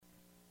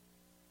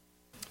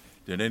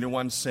Did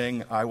anyone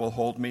sing "I Will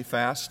Hold Me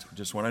Fast"?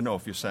 Just want to know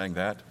if you sang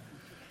that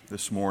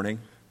this morning.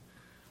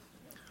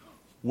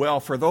 Well,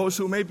 for those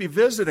who may be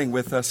visiting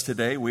with us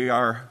today,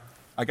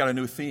 I got a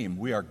new theme.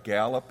 We are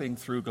galloping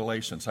through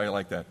Galatians. How do you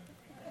like that?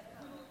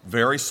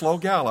 Very slow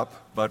gallop,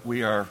 but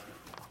we are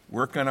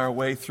working our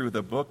way through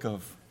the book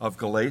of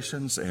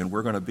Galatians, and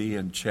we're going to be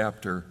in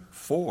chapter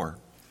 4,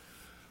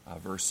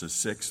 verses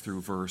 6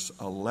 through verse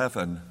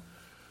 11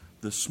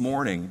 this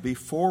morning.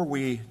 Before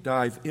we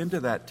dive into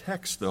that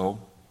text, though,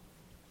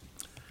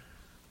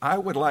 I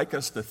would like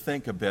us to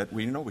think a bit.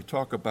 We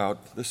talk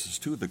about, this is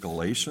to the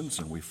Galatians,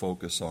 and we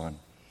focus on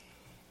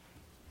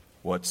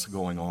what's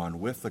going on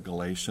with the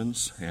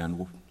Galatians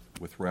and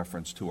with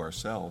reference to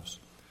ourselves.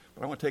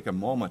 But I want to take a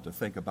moment to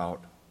think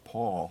about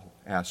Paul,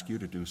 ask you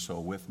to do so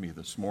with me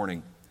this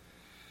morning.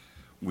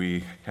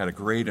 We had a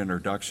great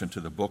introduction to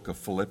the book of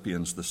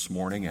Philippians this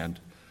morning, and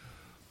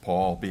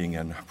Paul being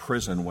in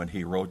prison when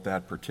he wrote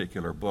that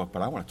particular book.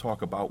 But I want to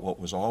talk about what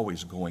was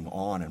always going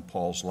on in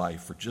Paul's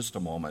life for just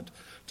a moment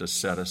to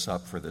set us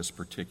up for this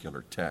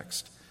particular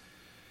text.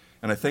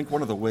 And I think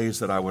one of the ways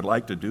that I would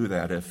like to do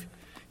that, if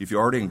you're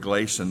already in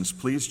Galatians,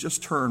 please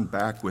just turn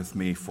back with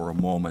me for a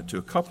moment to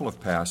a couple of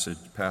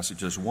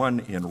passages, one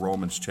in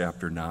Romans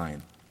chapter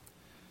 9.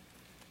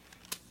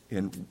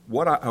 And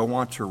what I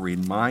want to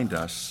remind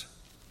us,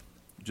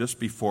 just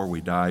before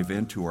we dive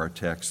into our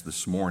text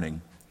this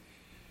morning,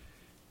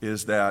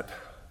 is that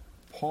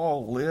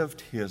Paul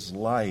lived his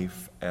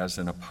life as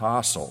an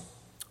apostle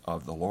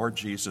of the Lord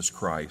Jesus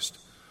Christ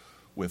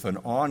with an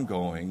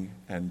ongoing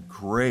and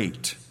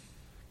great,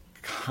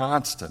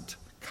 constant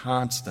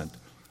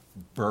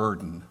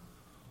burden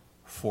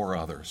for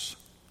others.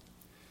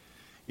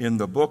 In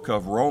the book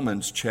of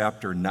Romans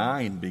chapter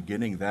 9,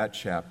 beginning that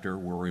chapter,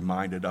 we're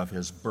reminded of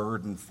his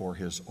burden for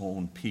his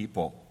own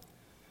people.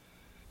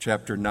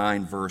 Chapter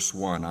 9, verse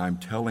 1, I'm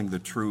telling the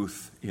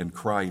truth in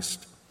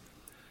Christ.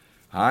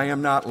 I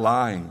am not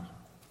lying.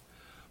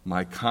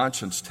 My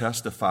conscience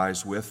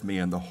testifies with me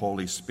in the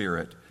Holy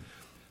Spirit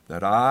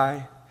that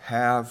I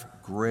have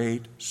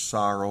great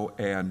sorrow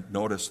and,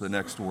 notice the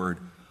next word,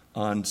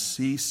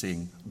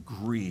 unceasing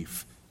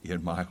grief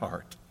in my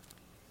heart.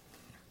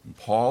 And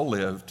Paul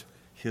lived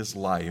his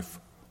life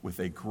with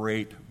a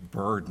great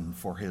burden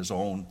for his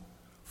own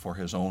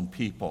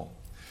people.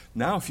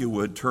 Now, if you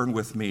would, turn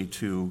with me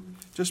to,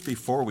 just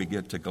before we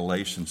get to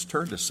Galatians,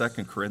 turn to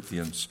 2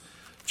 Corinthians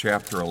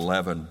chapter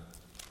 11.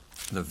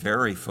 The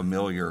very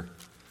familiar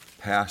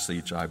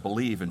passage, I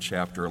believe, in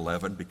chapter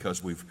 11,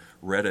 because we've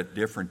read at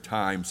different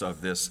times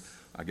of this.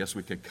 I guess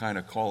we could kind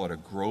of call it a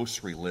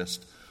grocery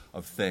list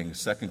of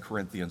things, 2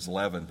 Corinthians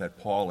 11, that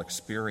Paul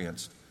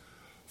experienced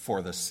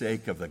for the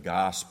sake of the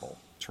gospel.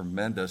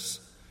 Tremendous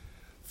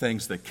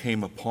things that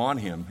came upon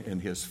him in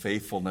his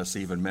faithfulness,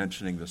 even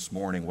mentioning this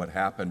morning what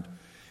happened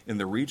in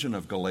the region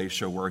of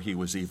Galatia where he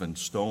was even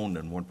stoned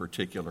in one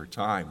particular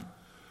time.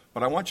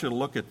 But I want you to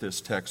look at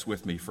this text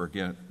with me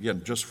again,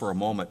 just for a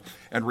moment.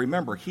 And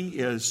remember, he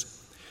is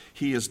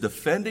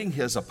defending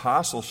his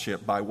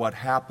apostleship by what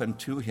happened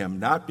to him,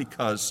 not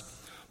because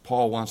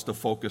Paul wants to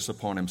focus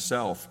upon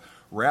himself.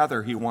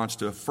 Rather, he wants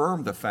to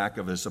affirm the fact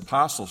of his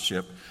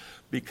apostleship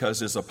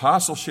because his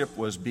apostleship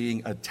was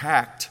being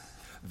attacked.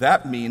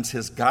 That means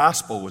his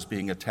gospel was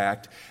being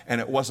attacked, and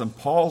it wasn't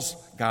Paul's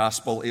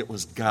gospel, it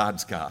was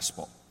God's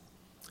gospel.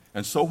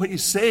 And so what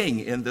he's saying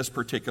in this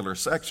particular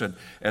section,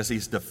 as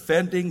he's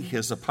defending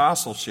his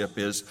apostleship,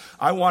 is,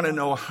 I want to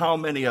know how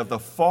many of the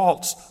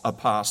false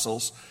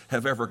apostles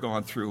have ever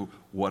gone through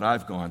what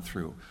I've gone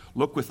through.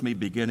 Look with me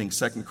beginning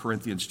 2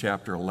 Corinthians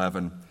chapter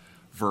 11,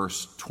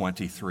 verse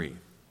 23.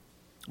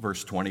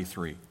 Verse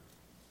 23.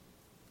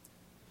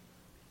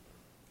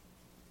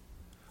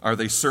 Are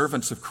they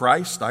servants of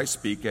Christ? I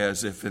speak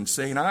as if in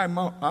saying,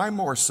 I'm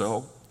more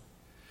so.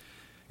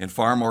 In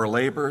far more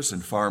labors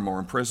and far more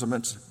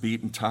imprisonments,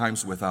 beaten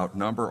times without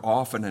number,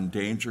 often in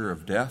danger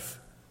of death.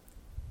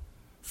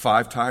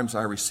 5 times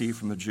I received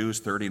from the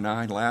Jews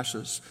 39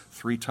 lashes.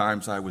 3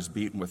 times I was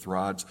beaten with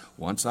rods.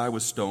 Once I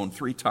was stoned.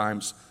 3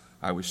 times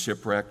I was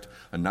shipwrecked.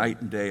 A night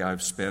and day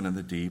I've spent in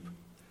the deep.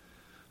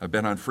 I've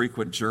been on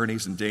frequent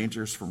journeys and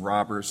dangers from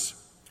rivers,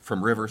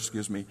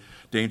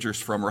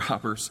 dangers from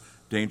robbers,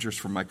 dangers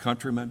from my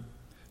countrymen,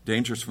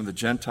 dangers from the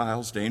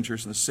Gentiles,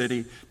 dangers in the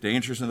city,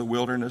 dangers in the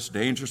wilderness,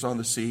 dangers on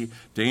the sea,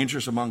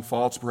 dangers among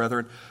false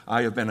brethren.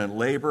 I have been in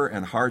labor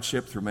and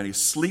hardship through many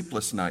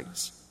sleepless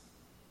nights,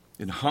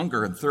 in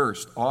hunger and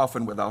thirst,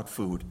 often without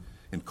food,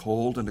 in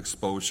cold and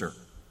exposure.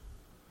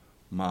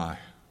 My.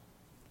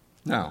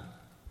 Now,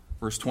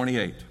 verse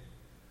 28.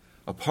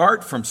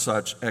 Apart from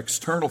such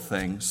external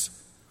things,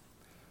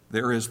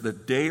 there is the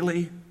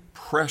daily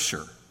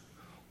pressure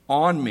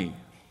on me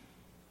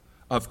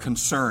of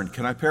concern.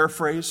 Can I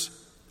paraphrase?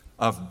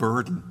 Of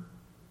burden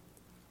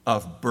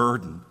of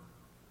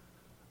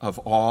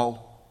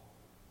all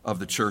of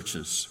the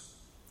churches.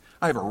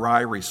 I have a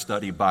Ryrie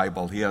Study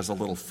Bible. He has a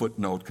little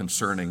footnote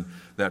concerning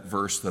that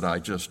verse that I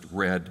just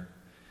read.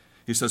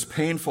 He says,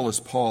 painful as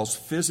Paul's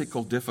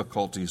physical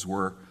difficulties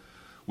were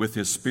with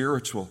his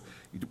spiritual,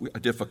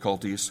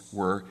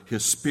 were,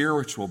 his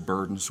spiritual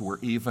burdens were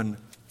even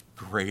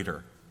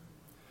greater.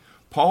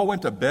 Paul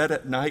went to bed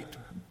at night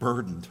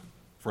burdened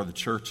for the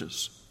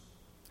churches.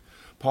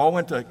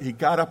 He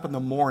got up in the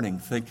morning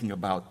thinking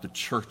about the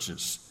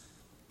churches,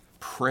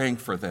 praying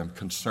for them,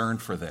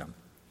 concerned for them.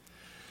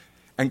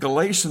 And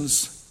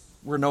Galatians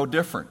were no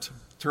different.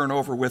 Turn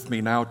over with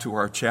me now to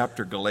our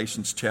chapter,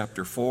 Galatians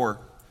chapter 4.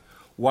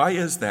 Why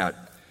is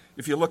that?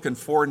 If you look in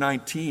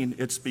 4:19,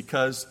 it's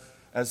because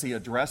as he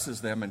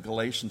addresses them in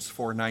Galatians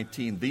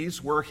 4:19,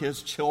 these were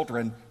his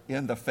children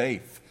in the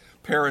faith.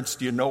 Parents,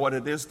 do you know what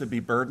it is to be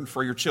burdened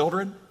for your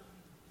children?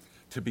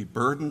 To be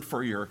burdened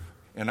for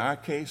in our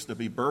case, to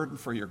be burdened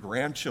for your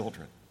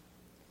grandchildren.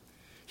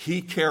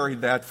 He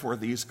carried that for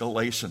these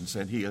Galatians,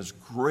 and he is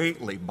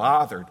greatly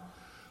bothered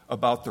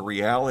about the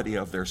reality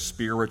of their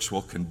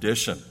spiritual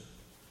condition.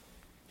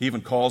 He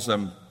even calls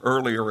them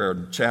earlier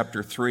in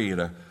chapter 3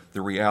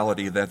 the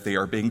reality that they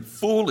are being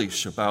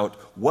foolish about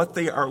what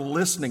they are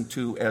listening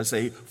to as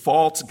a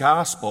false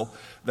gospel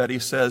that he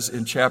says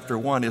in chapter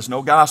 1 is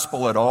no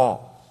gospel at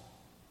all.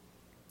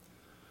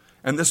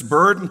 And this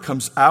burden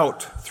comes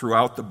out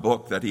throughout the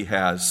book that he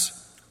has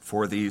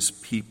for these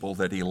people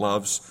that he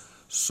loves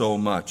so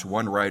much.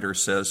 One writer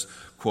says,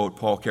 quote,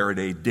 Paul carried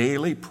a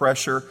daily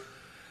pressure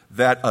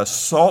that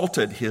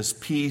assaulted his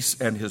peace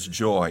and his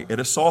joy. It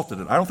assaulted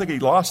it. I don't think he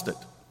lost it,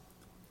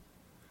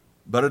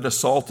 but it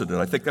assaulted it.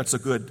 I think that's a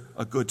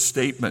good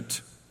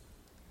statement.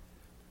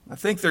 I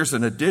think there's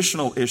an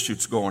additional issue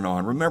that's going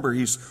on. Remember,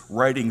 he's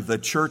writing the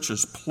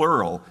churches,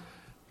 plural,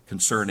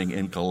 concerning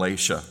in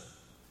Galatia.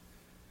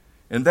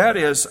 And that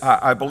is,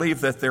 I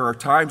believe that there are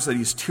times that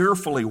he's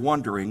tearfully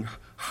wondering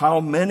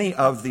how many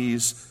of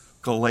these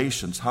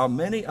Galatians, how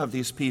many of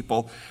these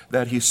people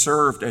that he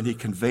served and he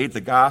conveyed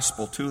the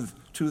gospel to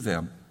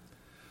them,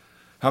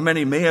 how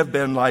many may have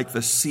been like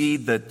the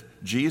seed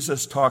that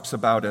Jesus talks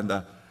about in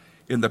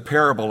the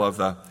parable of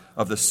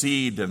the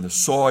seed and the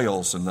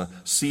soils and the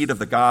seed of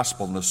the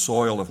gospel and the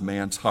soil of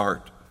man's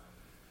heart.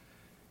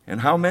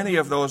 And how many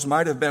of those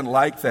might have been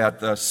like that,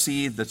 the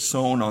seed that's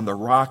sown on the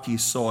rocky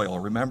soil,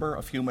 remember,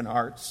 of human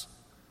hearts?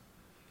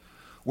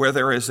 Where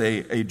there is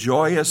a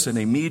joyous and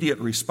immediate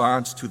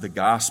response to the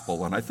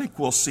gospel. And I think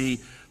we'll see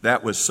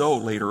that was so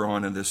later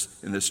on in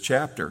this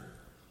chapter.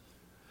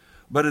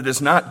 But it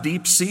is not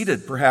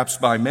deep-seated, perhaps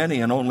by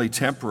many, and only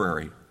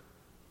temporary.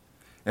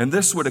 And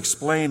this would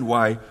explain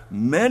why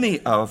many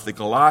of the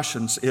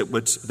Galatians, it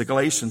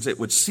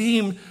would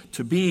seem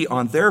to be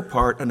on their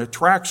part an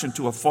attraction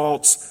to a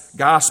false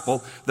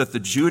gospel that the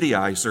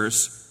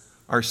Judaizers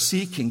are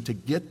seeking to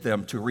get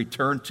them to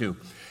return to.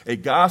 A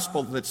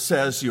gospel that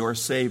says you are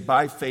saved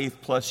by faith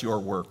plus your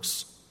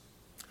works,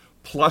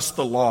 plus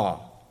the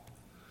law,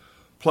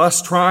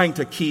 plus trying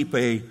to keep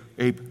a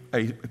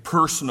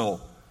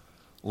personal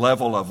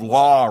level of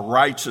law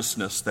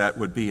righteousness that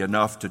would be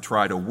enough to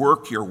try to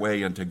work your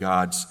way into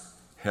God's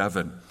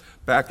heaven.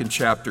 Back in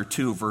chapter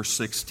 2, verse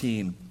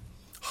 16,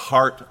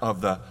 heart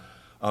of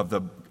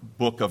the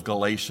book of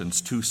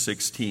Galatians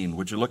 2:16.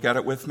 Would you look at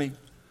it with me?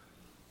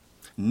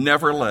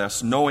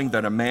 Nevertheless, knowing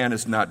that a man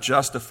is not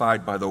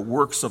justified by the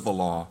works of the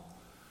law,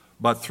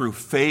 but through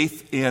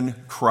faith in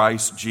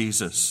Christ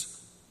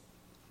Jesus.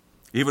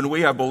 Even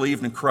we have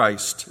believed in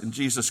Christ, in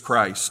Jesus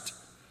Christ,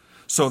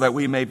 so that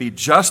we may be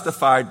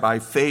justified by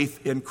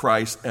faith in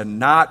Christ and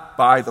not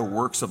by the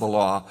works of the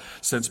law,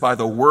 since by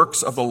the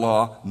works of the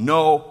law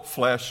no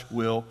flesh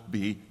will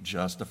be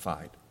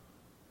justified.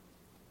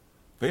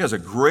 He has a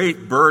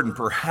great burden.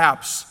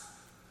 Perhaps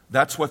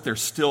that's what they're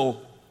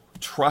still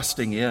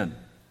trusting in.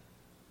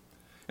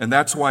 And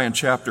that's why in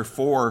chapter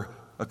 4,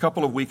 a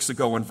couple of weeks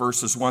ago in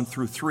verses 1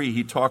 through 3,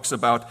 he talks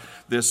about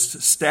this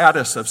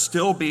status of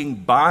still being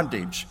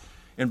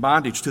in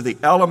bondage to the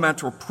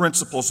elemental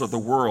principles of the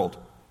world.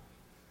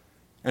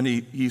 And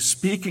he's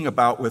speaking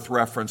about with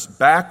reference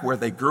back where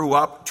they grew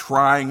up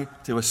trying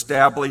to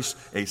establish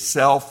a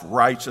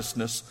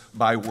self-righteousness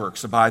by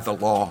works, by the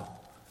law.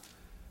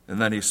 And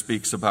then he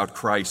speaks about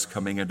Christ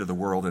coming into the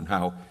world and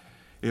how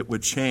it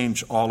would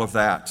change all of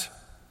that.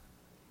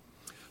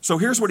 So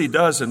here's what he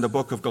does in the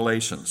book of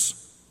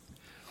Galatians.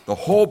 The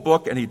whole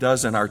book, and he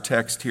does in our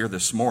text here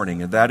this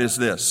morning, and that is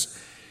this.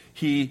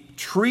 He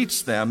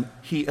treats them,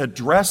 he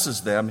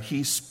addresses them,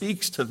 he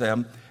speaks to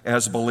them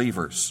as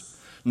believers.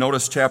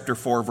 Notice chapter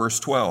 4, verse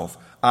 12.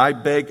 I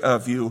beg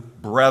of you,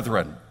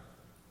 brethren.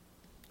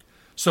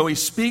 So he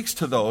speaks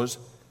to those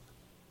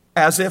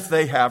as if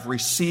they have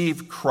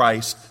received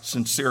Christ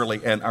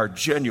sincerely and are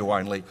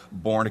genuinely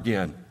born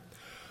again.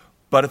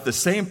 But at the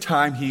same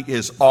time, he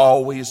is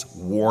always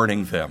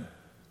warning them.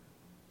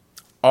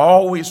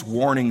 Always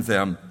warning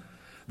them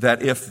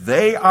that if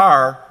they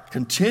are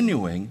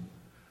continuing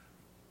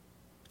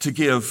to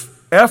give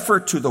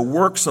effort to the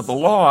works of the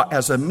law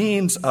as a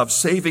means of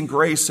saving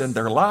grace in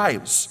their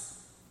lives,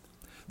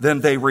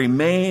 then they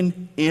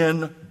remain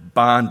in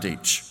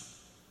bondage.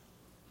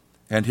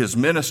 And his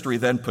ministry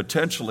then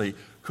potentially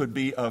could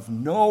be of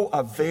no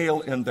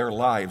avail in their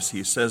lives.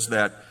 He says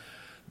that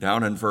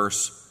down in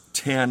verse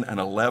 10 and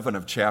 11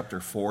 of chapter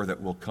 4 that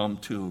we'll come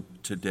to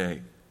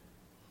today.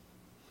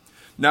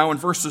 Now in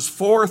verses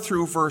 4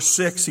 through verse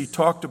 6, he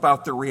talked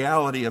about the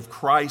reality of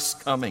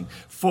Christ coming,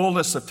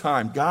 fullness of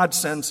time. God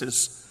sends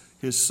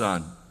his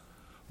Son,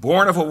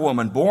 born of a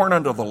woman, born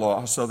under the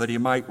law, so that he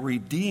might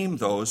redeem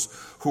those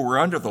who were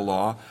under the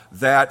law,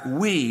 that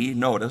we,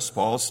 notice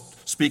Paul's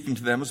speaking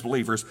to them as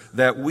believers,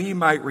 that we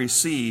might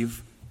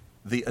receive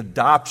the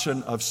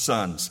adoption of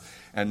sons.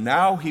 And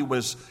now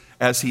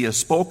as he has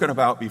spoken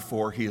about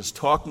before, he is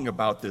talking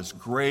about this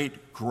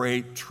great,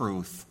 great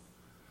truth,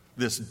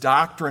 this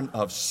doctrine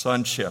of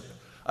sonship,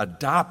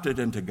 adopted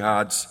into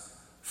God's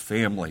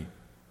family.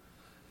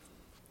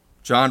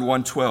 John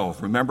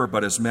 1:12, remember,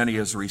 but as many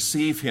as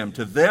receive him,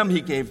 to them he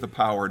gave the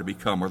power to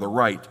become, or the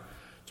right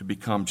to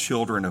become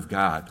children of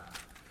God.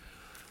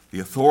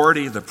 The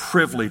authority, the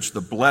privilege,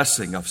 the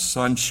blessing of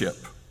sonship,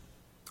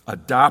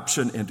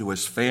 adoption into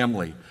his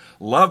family,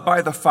 loved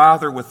by the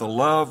Father with the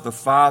love the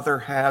Father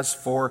has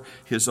for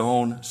his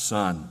own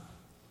Son.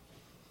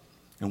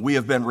 And we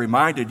have been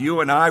reminded, you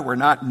and I were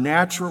not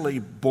naturally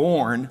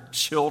born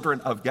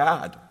children of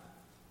God.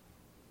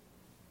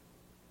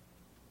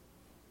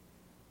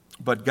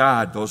 But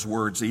God, those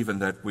words even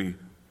that we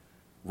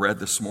read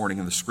this morning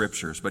in the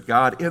Scriptures, but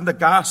God in the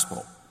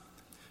gospel,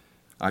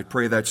 I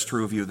pray that's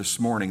true of you this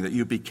morning, that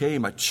you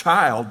became a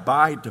child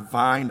by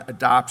divine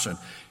adoption,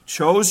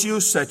 chose you,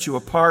 set you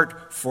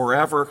apart,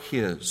 forever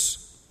his.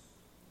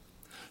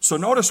 So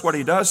notice what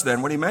he does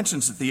then when he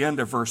mentions at the end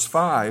of verse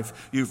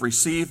 5, you've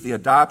received the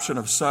adoption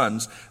of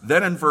sons.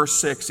 Then in verse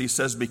 6, he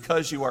says,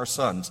 because you are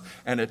sons.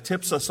 And it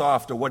tips us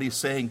off to what he's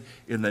saying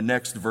in the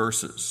next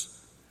verses.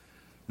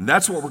 And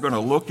that's what we're going to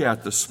look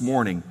at this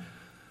morning.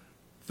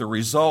 The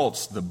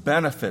results, the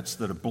benefits,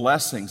 the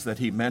blessings that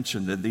he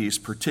mentioned in these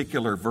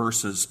particular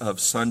verses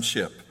of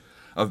sonship,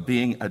 of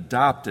being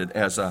adopted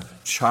as a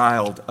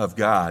child of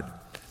God.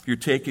 If you're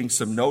taking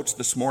some notes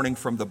this morning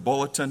from the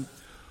bulletin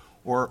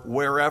or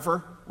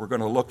wherever, we're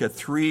going to look at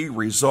 3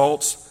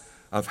 results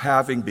of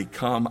having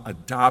become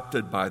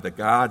adopted by the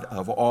God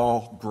of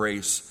all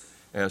grace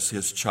as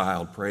his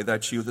child. Pray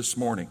that's you this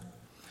morning.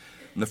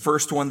 And the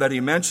first one that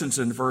he mentions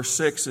in verse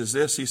 6 is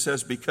this. He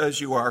says,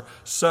 because you are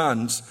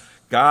sons,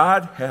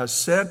 God has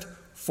sent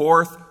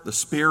forth the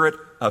Spirit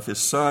of his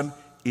Son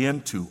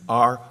into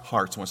our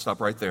hearts. I want to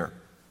stop right there.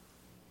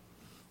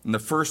 And the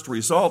first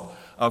result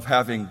of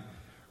having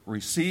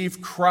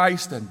received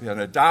Christ and been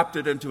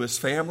adopted into his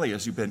family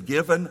is you've been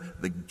given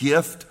the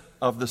gift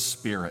of the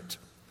Spirit.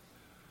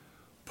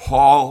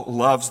 Paul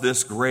loves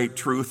this great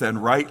truth,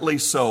 and rightly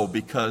so,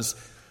 because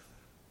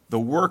the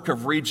work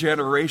of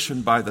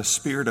regeneration by the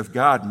Spirit of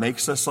God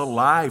makes us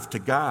alive to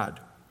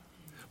God.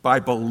 By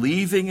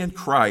believing in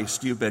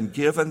Christ, you've been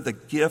given the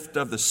gift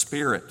of the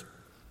Spirit.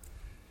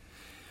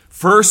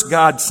 First,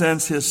 God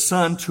sends his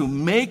Son to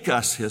make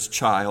us his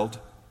child,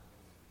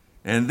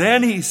 and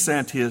then he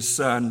sent his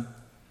Son,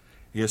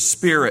 his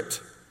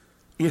Spirit,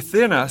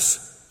 within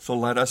us, so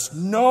let us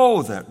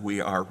know that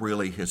we are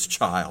really his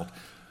child.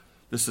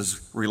 This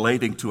is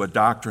relating to a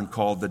doctrine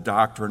called the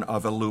doctrine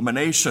of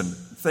illumination.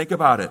 Think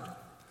about it.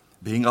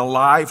 Being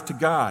alive to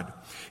God.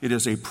 It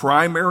is a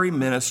primary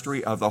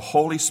ministry of the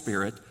Holy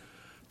Spirit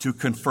to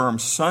confirm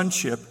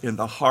sonship in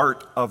the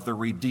heart of the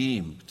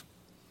redeemed.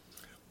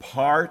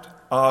 Part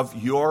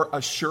of your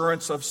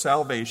assurance of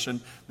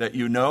salvation that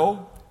you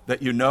know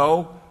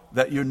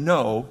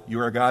you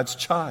are God's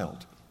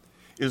child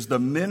is the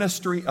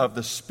ministry of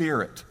the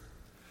Spirit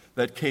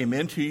that came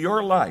into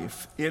your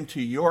life, into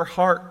your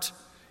heart,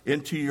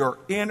 into your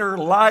inner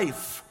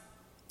life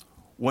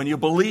when you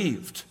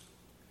believed,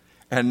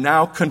 and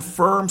now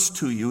confirms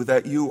to you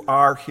that you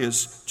are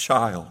his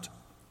child.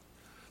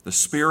 The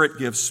Spirit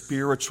gives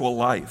spiritual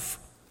life.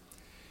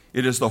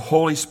 It is the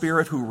Holy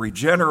Spirit who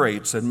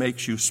regenerates and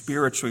makes you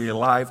spiritually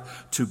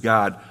alive to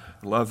God.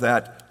 I love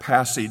that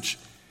passage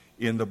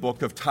in the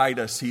book of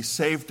Titus. He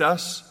saved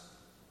us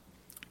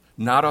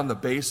not on the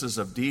basis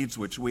of deeds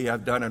which we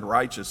have done in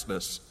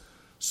righteousness,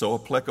 so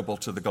applicable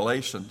to the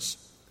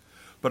Galatians,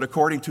 but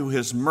according to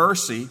his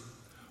mercy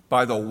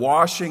by the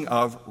washing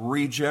of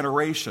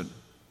regeneration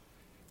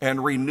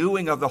and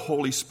renewing of the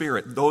Holy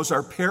Spirit. Those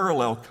are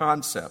parallel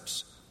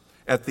concepts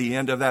at the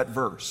end of that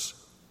verse.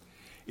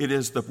 It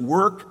is the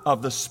work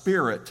of the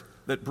Spirit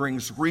that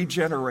brings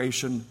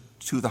regeneration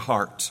to the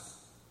heart.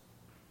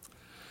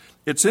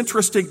 It's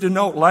interesting to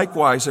note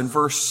likewise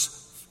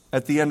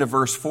at the end of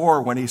verse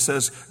 4 when he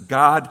says,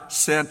 God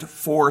sent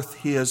forth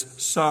his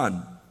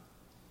Son.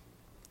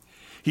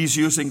 He's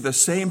using the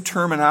same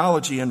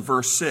terminology in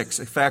verse 6.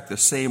 In fact, the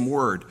same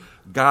word.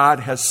 God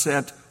has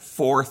sent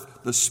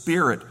forth the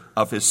Spirit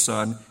of his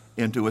Son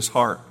into his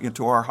heart,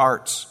 into our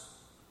hearts.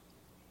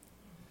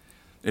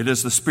 It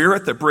is the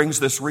Spirit that brings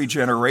this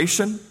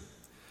regeneration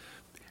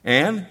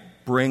and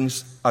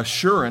brings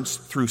assurance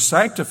through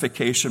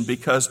sanctification,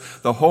 because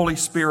the Holy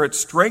Spirit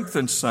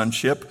strengthens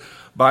sonship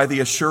by the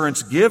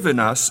assurance given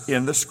us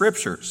in the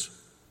Scriptures.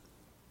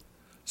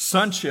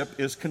 Sonship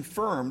is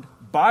confirmed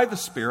by the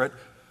Spirit,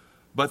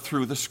 but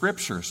through the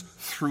Scriptures,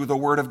 through the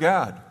Word of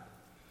God.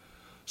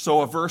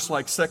 So a verse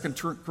like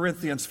 2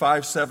 Corinthians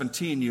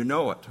 5:17, you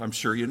know it. I'm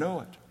sure you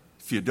know it.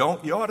 If you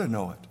don't, you ought to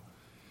know it.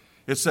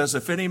 It says,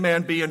 if any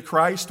man be in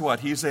Christ,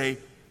 what? He's a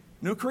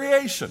new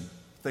creation.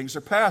 Things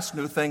are past,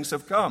 new things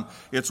have come.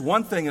 It's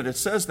one thing that it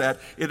says that.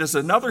 It is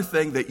another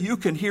thing that you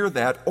can hear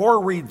that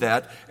or read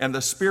that, and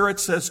the Spirit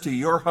says to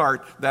your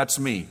heart, that's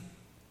me.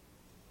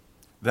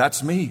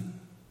 That's me.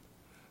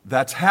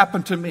 That's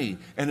happened to me.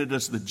 And it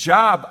is the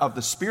job of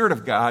the Spirit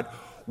of God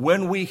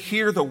when we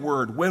hear the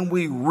Word, when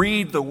we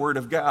read the Word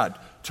of God,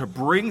 to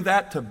bring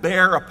that to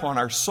bear upon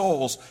our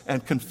souls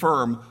and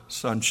confirm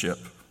sonship.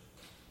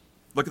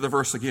 Look at the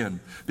verse again.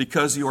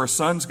 Because you are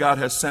sons, God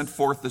has sent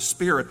forth the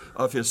Spirit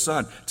of His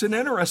Son. It's an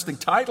interesting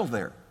title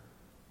there.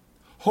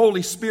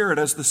 Holy Spirit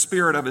as the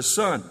Spirit of His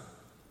Son.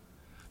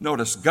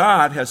 Notice,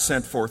 God has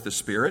sent forth the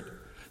Spirit.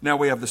 Now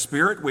we have the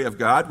Spirit, we have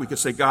God. We could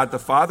say God the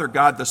Father,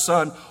 God the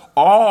Son.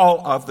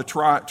 All of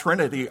the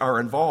Trinity are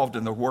involved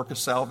in the work of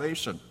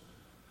salvation.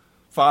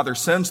 Father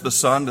sends the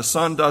Son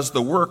does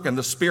the work, and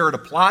the Spirit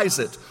applies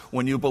it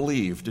when you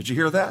believe. Did you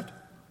hear that?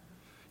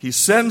 He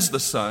sends the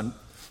Son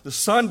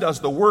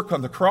does the work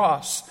on the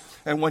cross,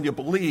 and when you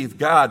believe,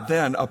 God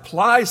then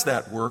applies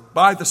that work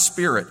by the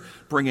Spirit,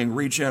 bringing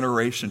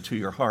regeneration to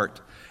your heart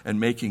and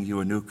making you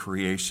a new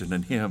creation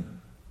in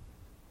Him.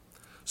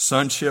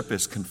 Sonship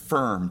is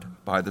confirmed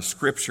by the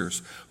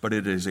Scriptures, but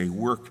it is a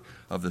work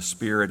of the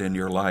Spirit in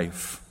your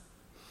life.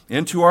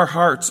 Into our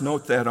hearts,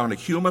 note that on a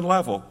human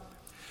level,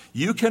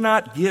 you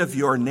cannot give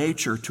your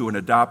nature to an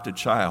adopted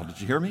child.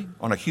 Did you hear me?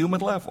 On a human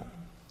level.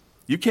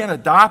 You can't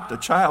adopt a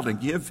child and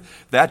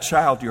give that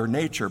child your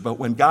nature, but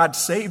when God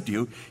saved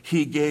you,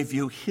 He gave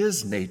you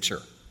His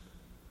nature.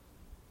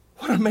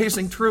 What an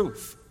amazing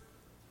truth.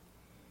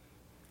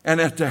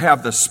 And to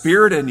have the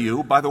Spirit in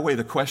you, by the way,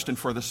 the question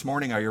for this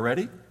morning, are you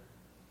ready?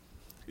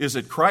 Is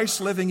it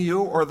Christ living in you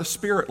or the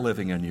Spirit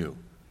living in you?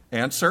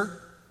 Answer?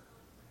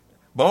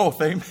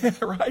 Both, amen,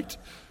 right?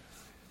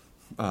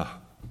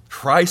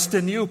 Christ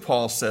in you,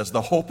 Paul says,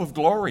 the hope of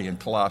glory in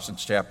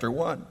Colossians chapter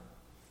 1.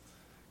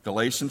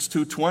 Galatians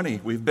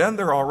 2:20, we've been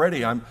there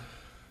already. I'm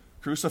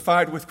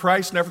crucified with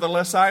Christ,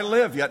 nevertheless I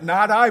live. Yet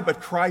not I, but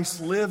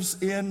Christ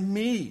lives in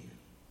me.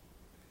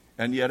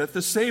 And yet at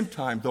the same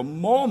time, the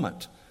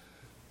moment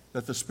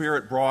that the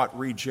Spirit brought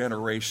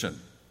regeneration,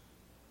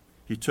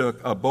 He took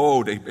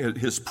abode,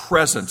 His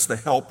presence, the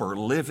helper,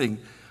 living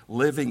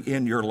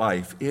in your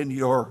life, in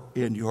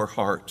your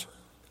heart.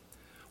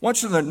 I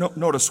want you to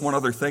notice one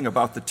other thing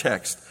about the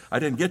text. I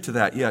didn't get to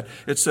that yet.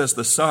 It says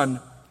the Son,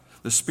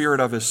 the Spirit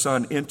of His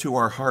Son, into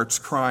our hearts,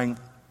 crying,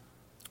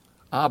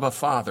 Abba,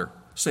 Father.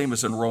 Same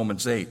as in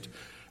Romans 8.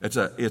 It's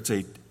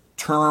a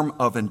term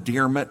of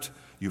endearment.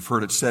 You've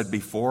heard it said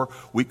before.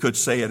 We could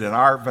say it in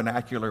our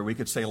vernacular. We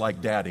could say like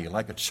daddy,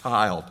 like a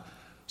child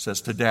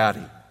says to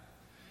daddy.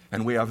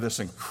 And we have this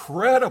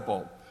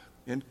incredible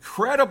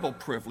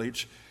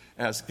privilege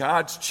as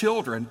God's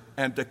children,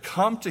 and to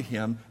come to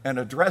Him and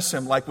address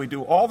Him like we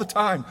do all the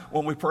time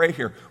when we pray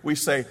here. We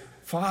say,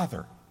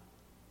 Father,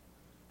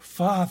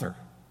 Father.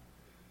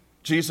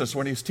 Jesus,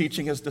 when He's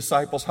teaching His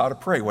disciples how to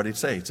pray, what did He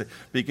say? He'd say,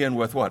 begin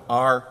with what?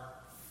 Our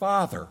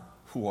Father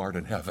who art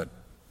in heaven.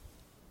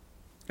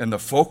 And the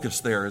focus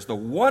there is the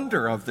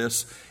wonder of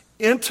this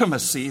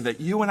intimacy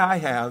that you and I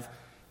have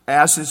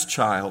as His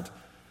child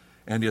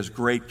and His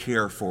great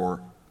care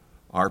for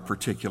our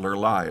particular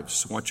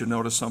lives. I want you to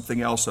notice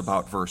something else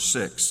about verse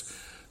 6.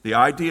 The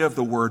idea of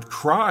the word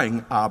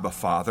crying, Abba,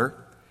 Father,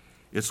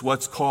 it's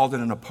what's called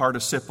in a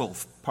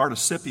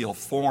participial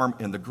form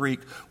in the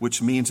Greek,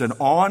 which means an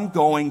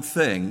ongoing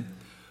thing.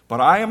 But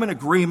I am in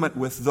agreement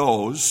with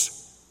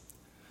those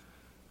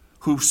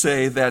who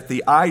say that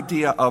the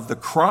idea of the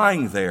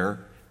crying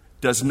there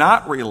does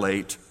not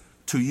relate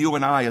to you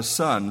and I as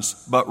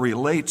sons, but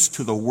relates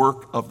to the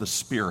work of the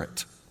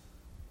Spirit.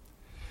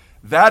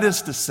 That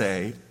is to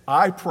say,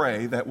 I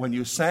pray that when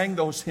you sang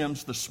those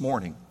hymns this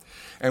morning,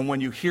 and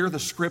when you hear the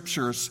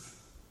Scriptures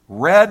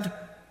read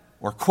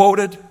or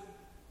quoted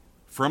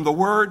from the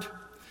Word,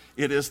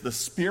 it is the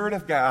Spirit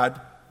of God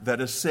that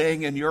is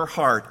saying in your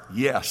heart,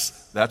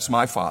 yes, that's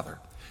my Father.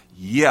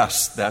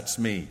 Yes, that's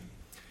me.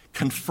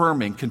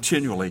 Confirming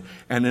continually.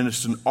 And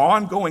it's an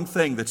ongoing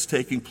thing that's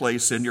taking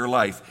place in your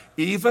life,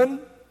 even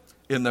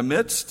in the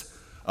midst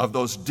of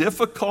those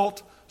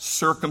difficult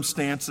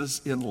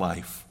circumstances in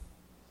life.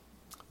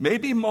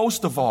 Maybe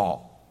most of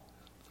all,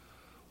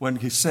 when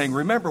He's saying,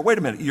 remember, wait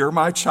a minute, you're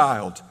my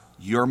child.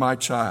 You're my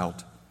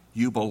child.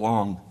 You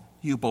belong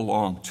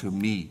to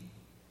me.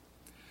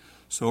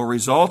 So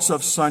results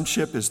of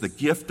sonship is the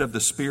gift of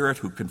the Spirit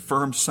who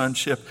confirms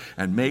sonship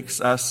and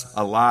makes us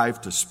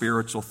alive to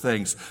spiritual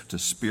things, to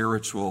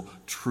spiritual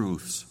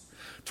truths.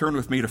 Turn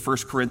with me to 1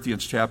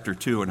 Corinthians chapter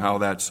 2 and how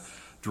that's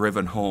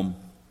driven home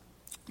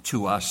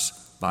to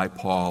us by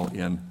Paul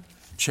in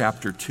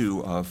chapter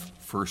 2 of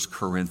 1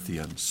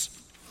 Corinthians.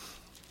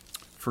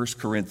 1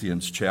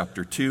 Corinthians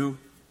chapter 2,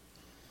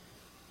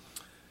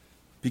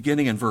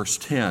 beginning in verse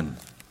 10.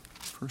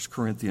 1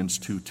 Corinthians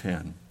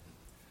 2:10.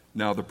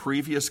 Now, the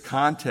previous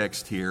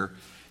context here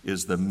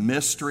is the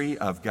mystery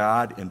of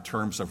God in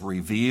terms of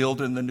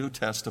revealed in the New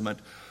Testament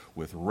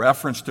with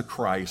reference to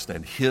Christ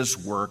and His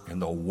work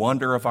and the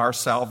wonder of our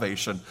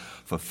salvation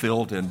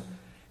fulfilled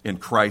in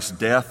Christ's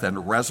death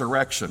and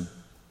resurrection.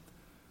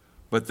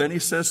 But then he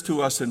says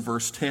to us in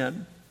verse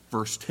 10,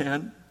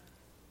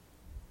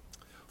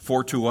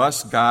 for to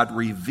us God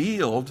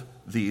revealed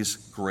these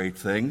great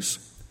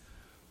things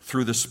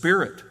through the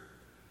Spirit.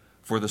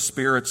 For the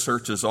Spirit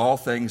searches all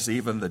things,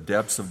 even the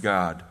depths of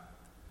God.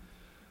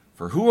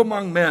 For who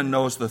among men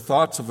knows the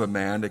thoughts of a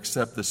man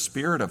except the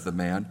spirit of the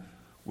man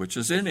which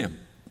is in him?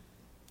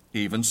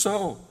 Even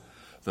so,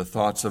 the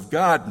thoughts of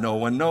God no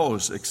one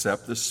knows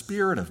except the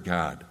Spirit of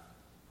God.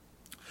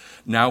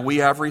 Now we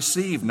have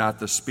received not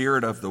the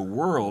spirit of the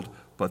world,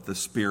 but the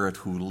Spirit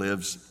who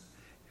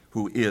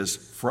is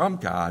from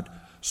God,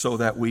 so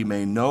that we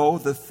may know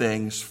the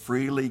things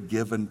freely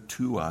given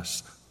to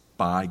us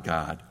by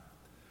God.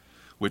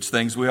 Which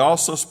things we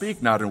also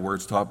speak, not in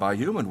words taught by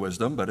human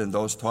wisdom, but in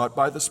those taught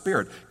by the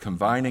Spirit,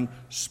 combining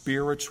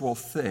spiritual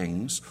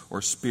things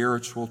or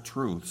spiritual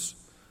truths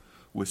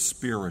with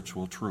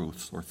spiritual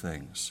truths or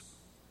things.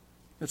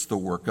 It's the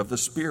work of the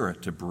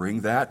Spirit to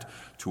bring that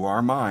to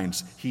our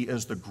minds. He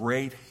is the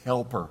great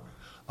helper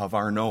of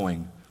our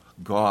knowing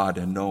God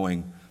and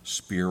knowing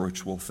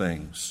spiritual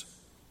things.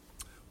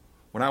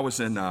 When I was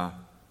in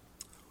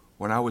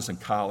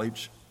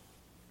college,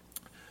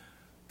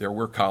 there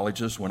were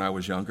colleges when I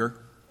was younger.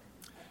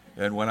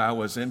 And when I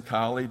was in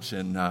college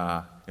in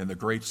the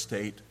great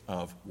state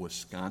of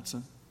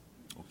Wisconsin,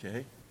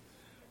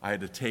 I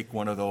had to take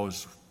one of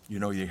those,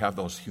 you have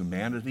those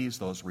humanities,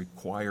 those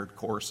required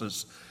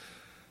courses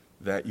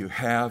that you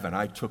have, and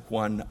I took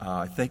one,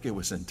 I think it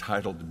was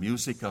entitled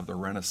Music of the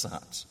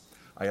Renaissance.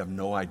 I have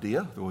no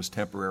idea, it was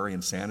temporary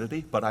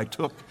insanity, but I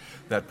took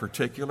that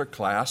particular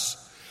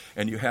class.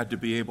 And you had to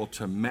be able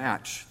to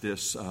match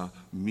this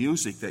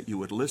music that you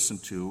would listen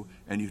to,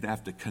 and you'd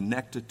have to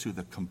connect it to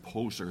the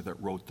composer that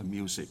wrote the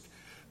music.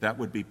 That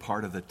would be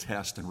part of the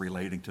test in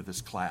relating to this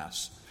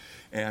class.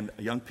 And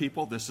young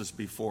people, this is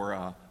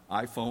before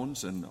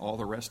iPhones and all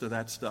the rest of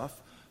that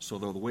stuff. So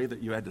the way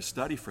that you had to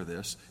study for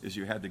this is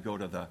you had to go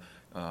to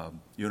the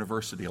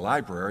university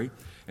library,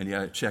 and you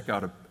had to check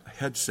out a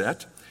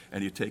headset,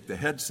 and you take the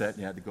headset, and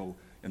you had to go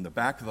in the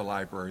back of the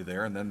library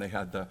there, and then they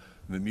had the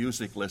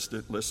music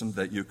listened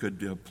that you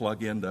could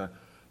plug in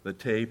the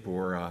tape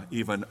or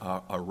even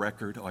a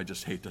record. I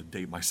just hate to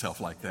date myself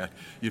like that.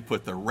 You'd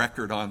put the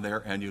record on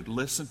there and you'd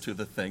listen to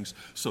the things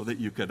so that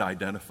you could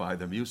identify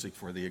the music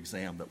for the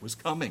exam that was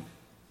coming.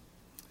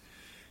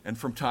 And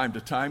from time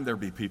to time, there'd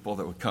be people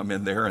that would come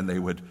in there and they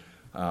would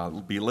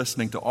be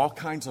listening to all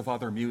kinds of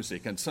other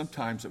music. And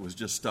sometimes it was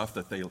just stuff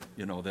that they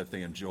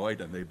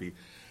enjoyed, and they'd be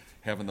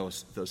having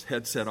those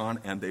headset on,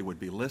 and they would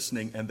be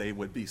listening, and they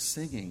would be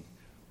singing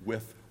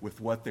with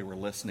what they were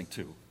listening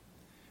to.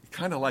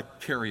 Kind of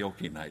like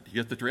karaoke night. You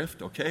get the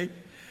drift, okay?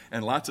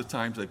 And lots of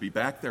times they'd be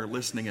back there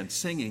listening and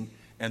singing,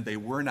 and they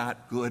were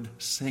not good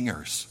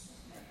singers.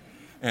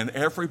 And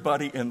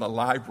everybody in the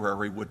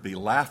library would be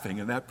laughing,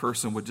 and that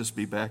person would just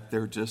be back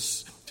there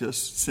just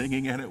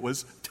singing, and it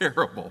was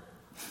terrible.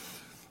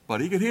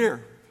 But he could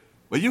hear.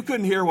 Well, you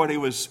couldn't hear what he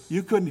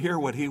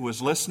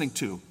was listening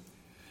to.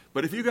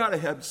 But if you got a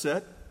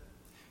headset,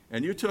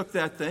 and you took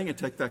that thing and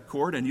took that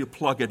cord and you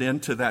plug it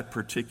into that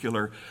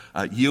particular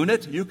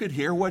unit, you could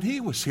hear what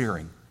he was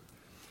hearing.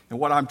 And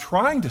what I'm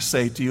trying to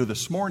say to you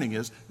this morning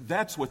is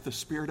that's what the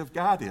Spirit of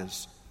God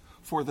is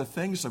for the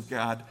things of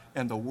God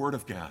and the Word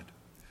of God.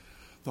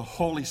 The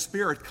Holy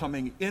Spirit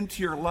coming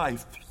into your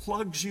life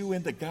plugs you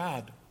into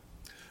God.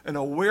 An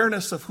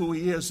awareness of who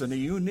He is in a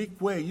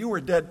unique way. You were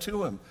dead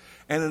to Him.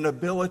 And an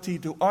ability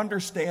to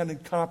understand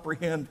and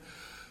comprehend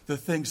the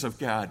things of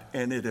God.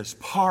 And it is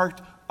part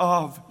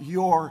of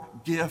your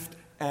gift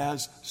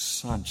as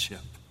sonship,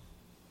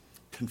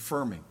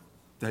 confirming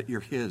that you're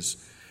His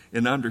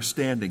in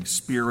understanding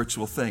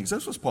spiritual things.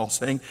 That's what Paul's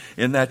saying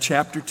in that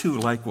chapter 2,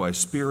 likewise,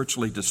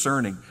 spiritually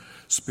discerning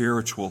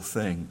spiritual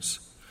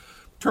things.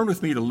 Turn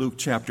with me to Luke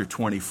chapter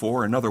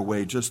 24, another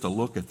way just to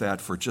look at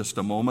that for just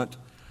a moment.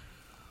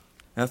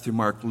 Matthew,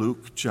 Mark,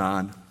 Luke,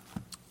 John.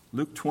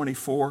 Luke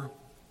 24.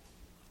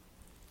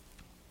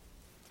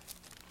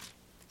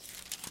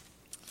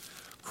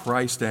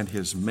 Christ and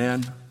His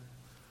men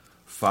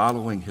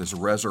following His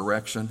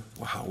resurrection.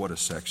 Wow, what a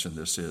section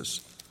this is.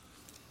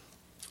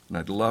 And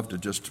I'd love to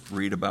just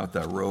read about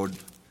that road,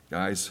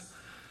 guys.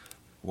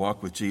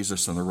 Walk with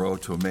Jesus on the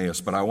road to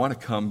Emmaus. But I want to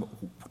come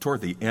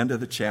toward the end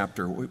of the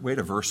chapter. Wait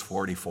to verse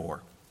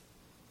 44.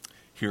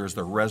 Here's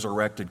the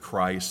resurrected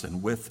Christ,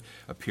 and with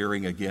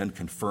appearing again,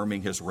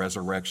 confirming His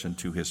resurrection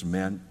to His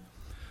men.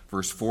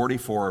 Verse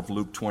 44 of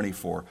Luke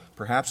 24.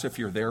 Perhaps if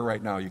you're there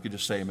right now, you could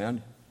just say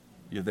amen.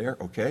 You there?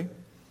 Okay.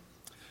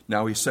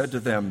 Now He said to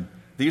them,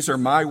 "These are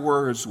my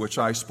words which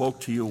I spoke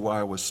to you while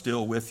I was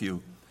still with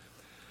you,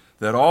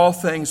 that all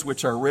things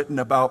which are written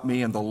about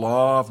me in the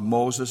law of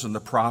Moses and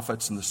the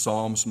prophets and the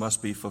Psalms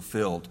must be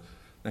fulfilled."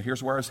 Now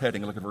here's where I was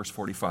heading. Look at verse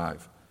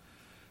 45.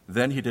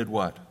 Then He did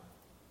what?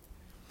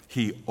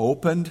 He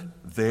opened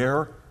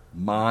their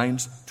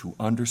minds to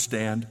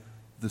understand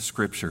the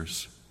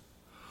Scriptures.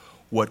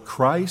 What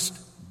Christ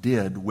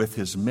did with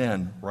His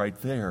men right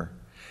there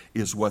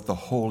is what the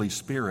Holy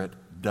Spirit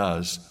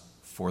does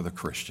for the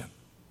Christian.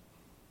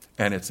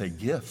 And it's a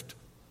gift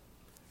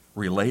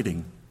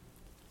relating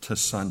to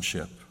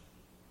sonship.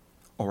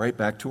 All right,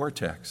 back to our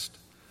text.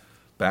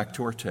 Back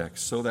to our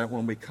text. So that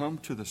when we come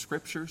to the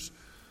Scriptures,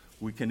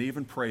 we can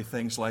even pray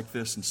things like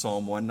this in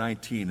Psalm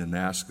 119 and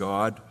ask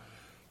God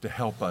to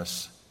help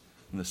us,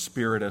 and the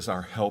Spirit as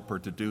our helper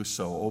to do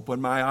so. Open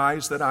my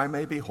eyes that I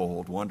may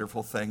behold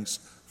wonderful things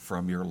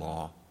from your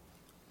law.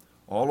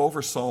 All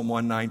over Psalm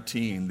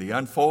 119, the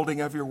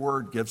unfolding of your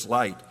word gives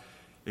light.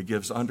 It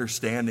gives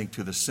understanding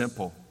to the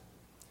simple.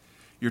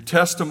 Your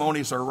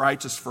testimonies are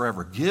righteous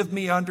forever. Give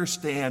me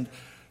understand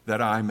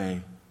that I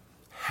may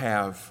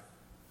have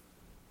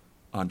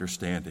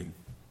understanding.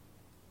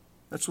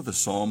 That's what the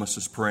psalmist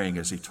is praying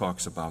as he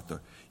talks about the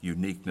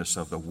uniqueness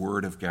of the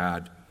Word of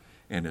God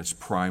and its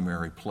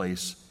primary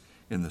place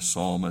in the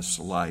psalmist's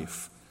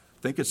life.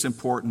 I think it's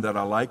important that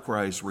I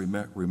likewise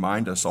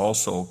remind us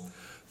also,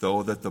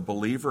 though, that the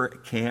believer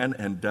can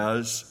and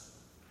does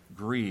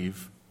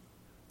grieve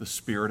the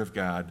Spirit of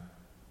God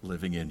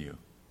living in you.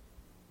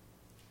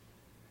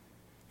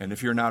 And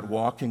if you're not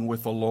walking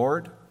with the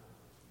Lord,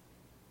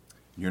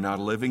 you're not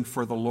living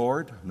for the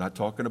Lord. I'm not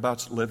talking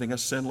about living a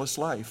sinless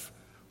life,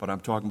 but I'm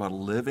talking about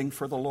living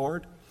for the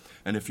Lord.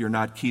 And if you're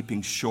not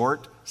keeping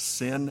short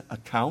sin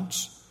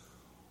accounts,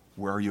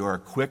 where you are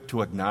quick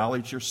to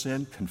acknowledge your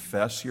sin,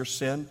 confess your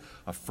sin,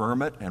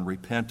 affirm it, and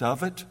repent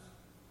of it,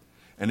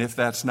 and if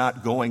that's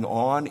not going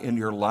on in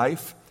your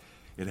life,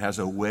 it has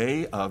a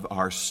way of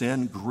our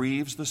sin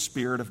grieves the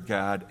Spirit of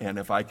God, and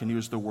if I can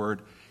use the word,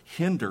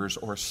 hinders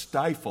or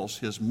stifles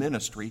His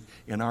ministry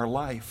in our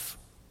life.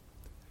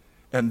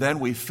 And then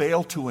we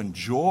fail to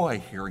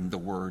enjoy hearing the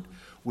Word.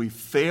 We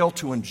fail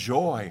to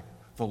enjoy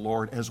the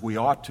Lord as we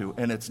ought to.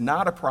 And it's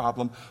not a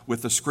problem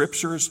with the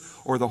Scriptures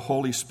or the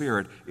Holy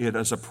Spirit. It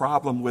is a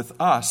problem with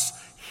us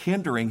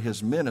hindering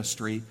His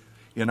ministry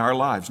in our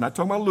lives. Not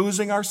talking about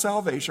losing our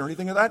salvation or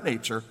anything of that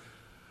nature.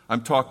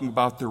 I'm talking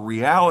about the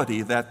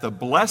reality that the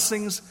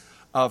blessings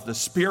of the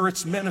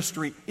Spirit's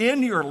ministry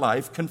in your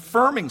life,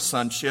 confirming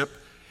sonship,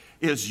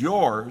 is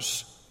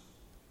yours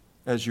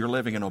as you're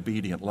living an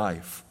obedient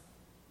life.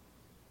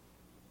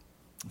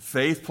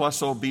 Faith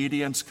plus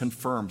obedience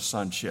confirms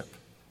sonship.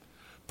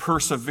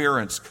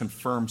 Perseverance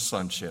confirms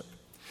sonship.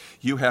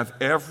 You have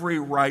every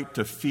right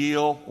to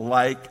feel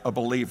like a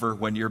believer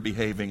when you're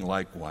behaving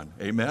like one.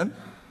 Amen?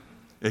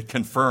 It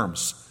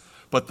confirms.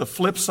 But the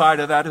flip side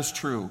of that is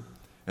true,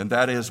 and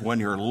that is when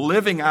you're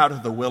living out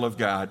of the will of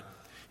God,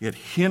 it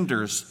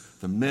hinders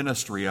the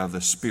ministry of the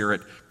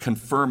Spirit,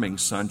 confirming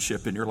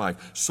sonship in your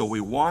life. So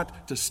we want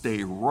to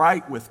stay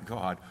right with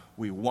God.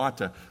 We want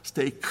to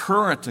stay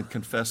current in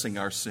confessing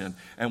our sin,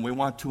 and we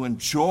want to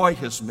enjoy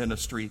His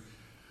ministry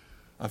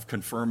of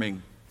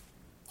confirming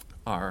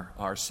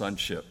our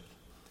sonship.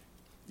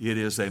 It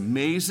is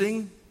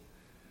amazing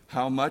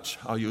how much,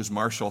 I'll use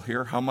Marshall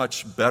here, how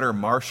much better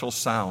Marshall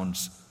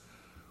sounds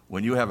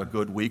when you have a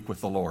good week with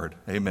the Lord.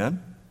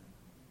 Amen?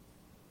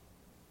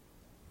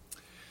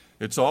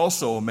 It's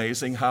also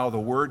amazing how the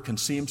Word can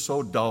seem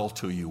so dull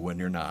to you when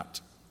you're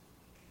not.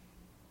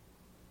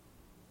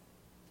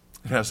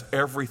 It has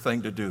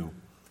everything to do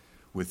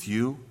with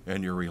you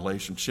and your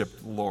relationship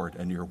with the Lord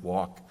and your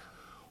walk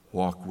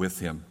with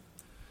Him.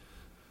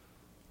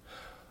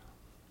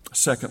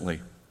 Secondly,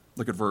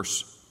 look at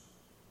verse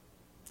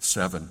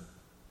 7.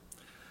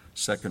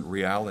 Second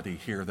reality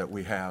here that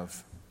we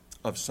have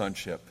of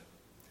sonship.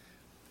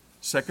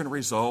 Second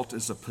result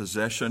is a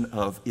possession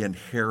of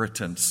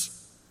inheritance.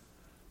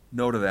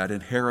 Note that,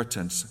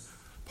 inheritance.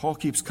 Paul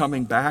keeps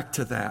coming back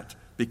to that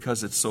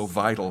because it's so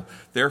vital.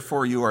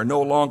 Therefore, you are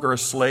no longer a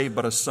slave,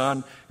 but a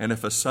son, and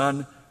if a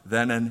son,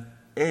 then an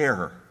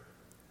heir.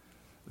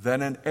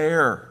 Then an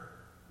heir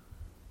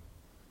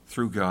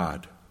through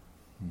God.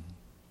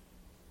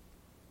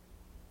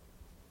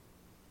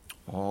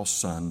 All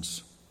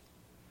sons,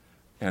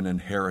 an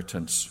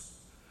inheritance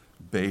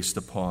based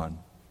upon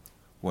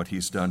what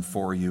He's done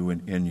for you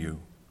and in you.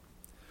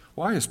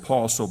 Why is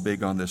Paul so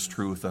big on this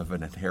truth of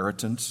an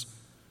inheritance,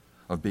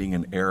 of being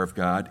an heir of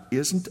God?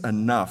 Isn't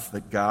enough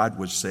that God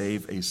would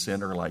save a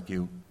sinner like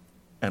you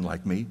and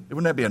like me?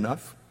 Wouldn't that be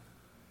enough?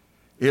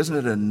 Isn't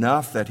it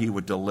enough that He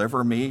would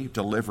deliver me,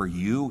 deliver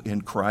you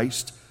in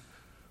Christ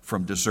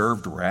from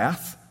deserved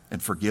wrath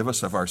and forgive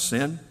us of our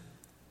sin?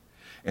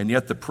 And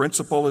yet the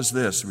principle is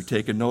this. We're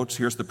taking notes.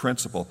 Here's the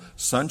principle.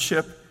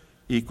 Sonship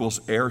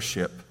equals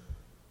heirship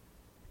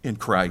in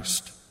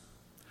Christ.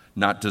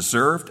 Not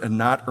deserved and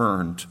not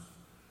earned.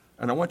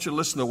 And I want you to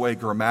listen to the way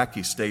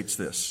Gromacki states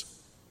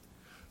this.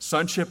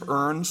 Sonship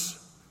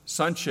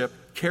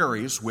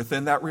carries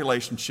within that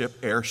relationship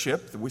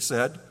heirship that we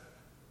said.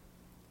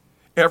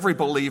 Every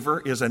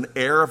believer is an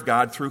heir of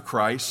God through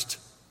Christ.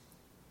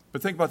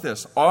 But think about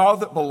this. All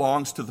that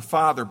belongs to the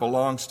Father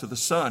belongs to the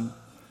Son.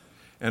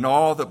 And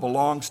all that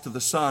belongs to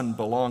the Son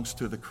belongs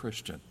to the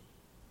Christian.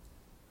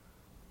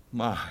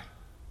 My,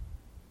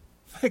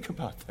 think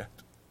about that.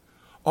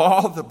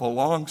 All that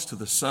belongs to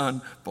the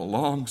Son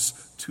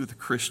belongs to the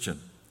Christian.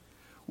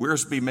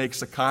 Wiersbe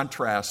makes a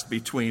contrast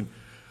between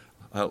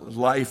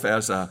life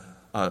as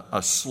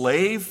a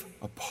slave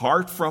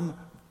apart from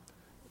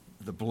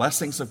the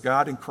blessings of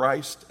God in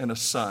Christ and a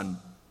son.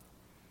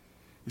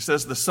 He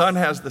says the son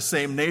has the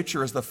same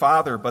nature as the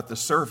father, but the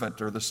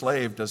servant or the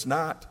slave does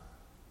not.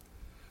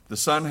 The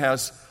son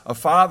has a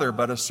father,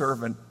 but a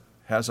servant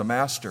has a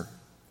master.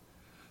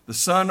 The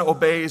son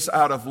obeys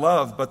out of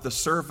love, but the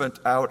servant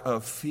out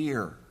of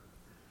fear.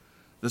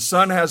 The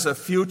son has a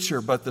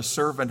future, but the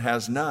servant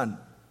has none.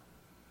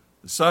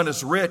 The son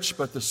is rich,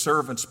 but the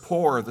servant's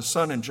poor. The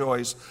son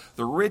enjoys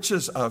the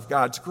riches of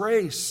God's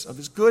grace, of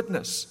his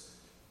goodness,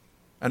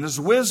 and his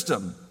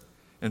wisdom.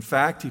 In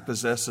fact, he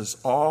possesses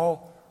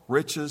all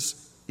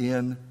riches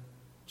in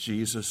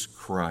Jesus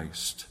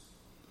Christ.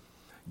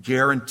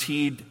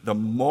 Guaranteed the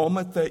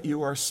moment that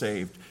you are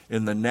saved.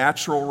 In the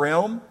natural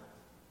realm,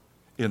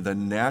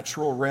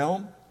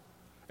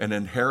 an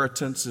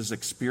inheritance is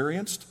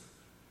experienced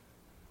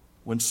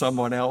when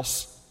someone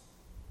else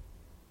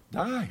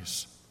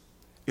dies.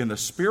 In the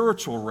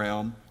spiritual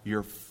realm,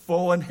 your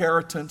full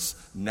inheritance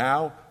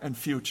now and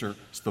future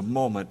is the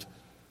moment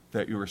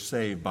that you are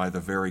saved by the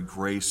very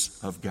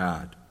grace of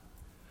God.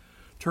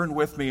 Turn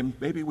with me,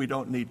 maybe we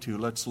don't need to,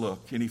 let's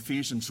look. In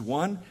Ephesians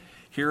 1,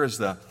 here is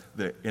the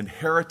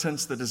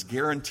inheritance that is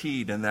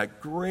guaranteed in that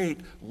great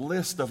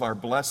list of our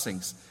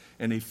blessings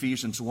in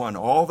Ephesians 1.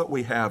 All that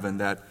we have in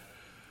that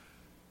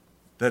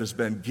has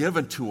been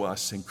given to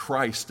us in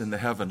Christ in the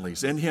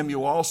heavenlies. In him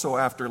you also,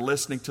 after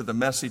listening to the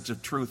message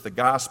of truth, the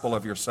gospel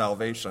of your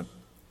salvation,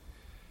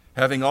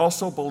 having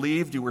also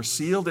believed, you were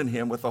sealed in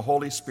him with the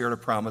Holy Spirit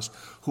of promise,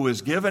 who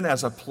is given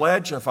as a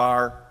pledge of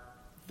our,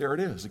 there it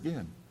is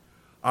again,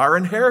 our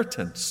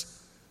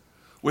inheritance,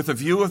 with a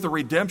view of the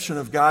redemption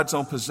of God's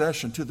own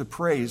possession to the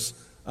praise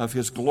of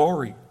his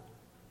glory.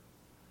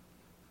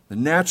 The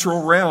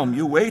natural realm,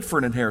 you wait for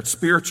an inheritance.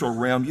 Spiritual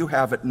realm, you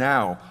have it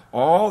now.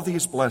 All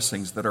these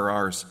blessings that are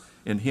ours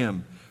in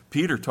him.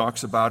 Peter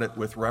talks about it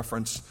with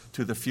reference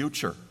to the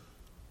future.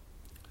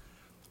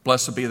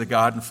 Blessed be the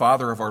God and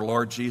Father of our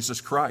Lord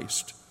Jesus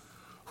Christ,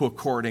 who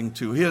according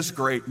to his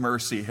great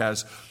mercy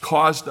has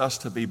caused us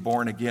to be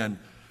born again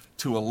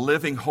to a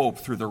living hope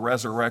through the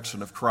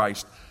resurrection of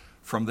Christ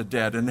from the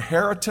dead.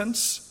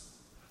 Inheritance,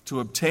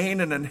 to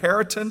obtain an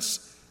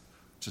inheritance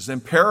which is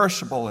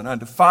imperishable and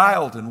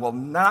undefiled and will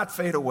not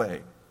fade away,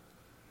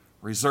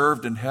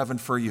 reserved in heaven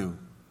for you,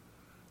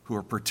 who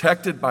are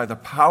protected by the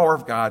power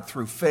of God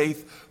through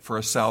faith for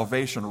a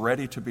salvation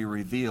ready to be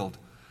revealed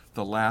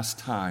the last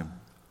time.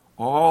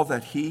 All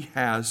that he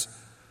has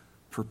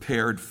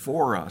prepared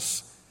for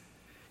us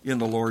in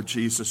the Lord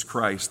Jesus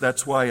Christ.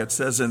 That's why it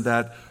says in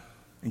that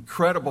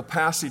incredible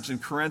passage in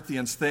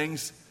Corinthians,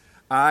 things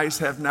eyes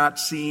have not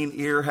seen,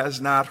 ear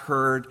has not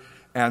heard,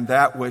 and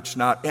that which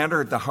not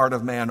entered the heart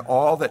of man,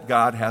 all that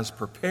God has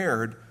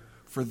prepared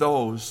for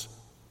those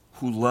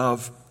who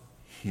love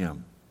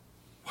him.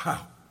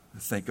 Wow,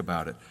 think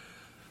about it.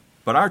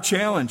 But our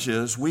challenge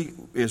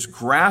is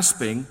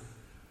grasping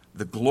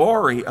the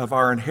glory of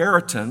our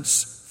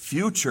inheritance,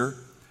 future,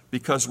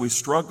 because we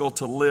struggle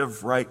to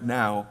live right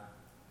now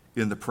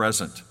in the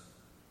present.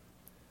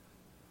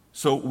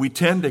 So we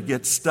tend to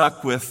get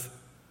stuck with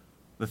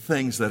the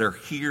things that are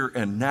here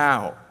and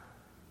now,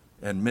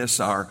 and miss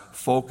our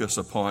focus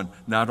upon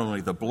not only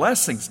the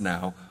blessings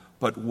now,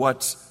 but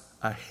what's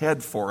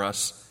ahead for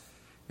us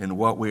and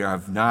what we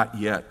have not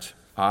yet.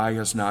 Eye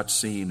has not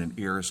seen and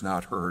ear has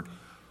not heard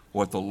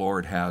what the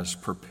Lord has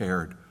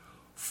prepared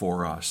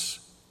for us.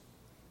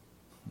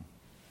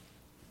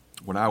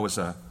 When I was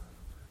a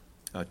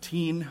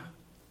teen,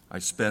 I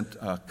spent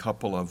a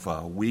couple of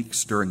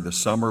weeks during the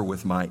summer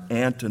with my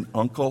aunt and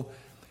uncle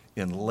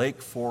in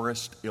Lake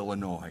Forest,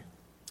 Illinois,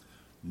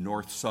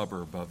 north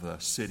suburb of the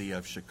city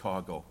of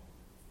Chicago.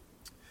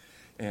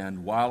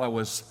 And while I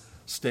was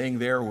staying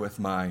there with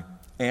my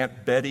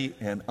Aunt Betty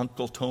and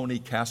Uncle Tony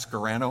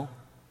Cascarano,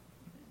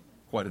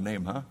 quite a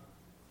name, huh?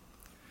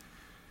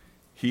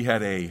 He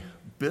had a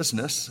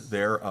business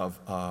there of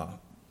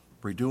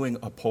redoing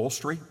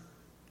upholstery,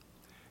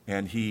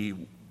 and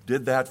he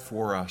did that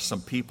for some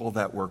people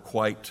that were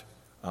quite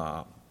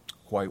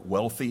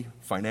wealthy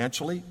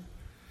financially.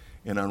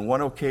 And on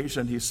one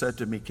occasion, he said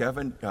to me,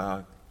 Kevin,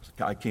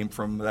 I came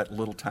from that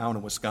little town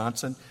in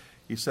Wisconsin.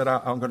 He said,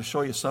 I'm going to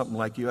show you something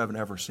like you haven't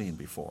ever seen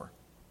before.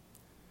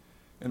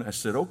 And I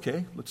said,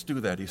 okay, let's do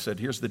that. He said,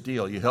 here's the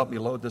deal. You help me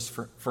load this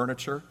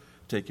furniture,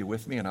 take you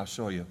with me, and I'll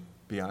show you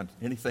beyond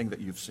anything that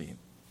you've seen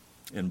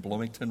in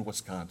Bloomington,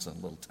 Wisconsin,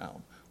 little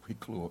town we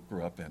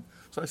grew up in.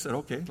 So I said,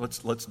 okay,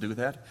 let's do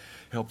that.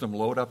 Helped him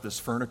load up this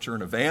furniture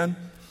in a van,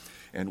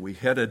 and we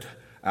headed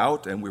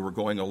out, and we were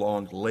going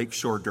along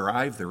Lakeshore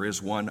Drive. There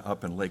is one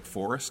up in Lake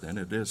Forest, and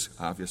it is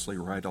obviously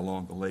right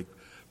along the Lake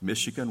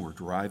Michigan. We're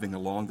driving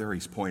along there.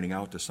 He's pointing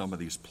out to some of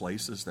these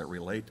places that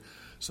relate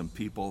some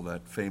people,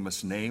 that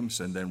famous names,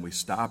 and then we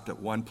stopped at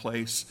one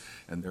place,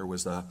 and there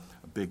was a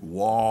big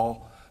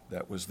wall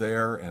that was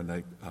there, and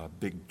a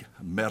big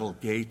metal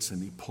gates,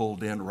 and he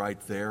pulled in right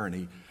there, and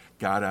he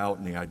got out,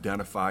 and he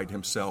identified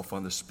himself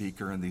on the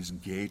speaker, and these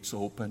gates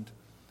opened,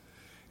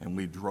 and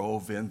we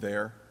drove in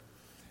there.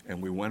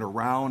 And we went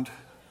around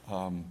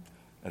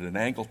at an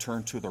angle,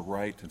 turned to the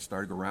right and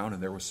started around,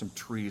 and there was some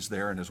trees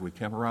there. And as we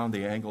came around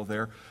the angle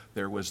there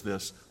was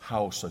this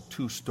house, a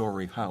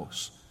 2-story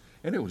house.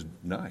 And it was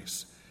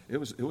nice. It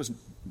was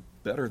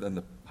better than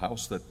the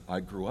house that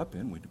I grew up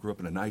in. We grew up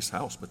in a nice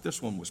house, but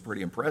this one was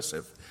pretty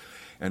impressive.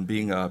 And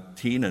being a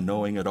teen and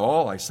knowing it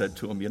all, I said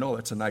to him,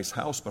 that's a nice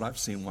house, but I've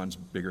seen ones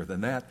bigger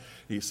than that.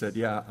 He said,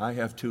 yeah, I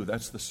have too.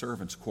 That's the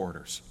servants'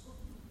 quarters.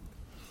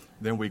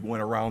 Then we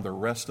went around the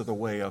rest of the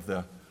way of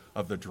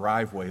the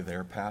driveway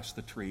there, past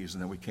the trees,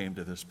 and then we came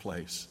to this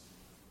place.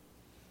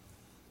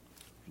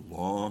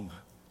 Long,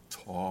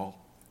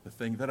 tall. The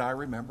thing that I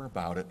remember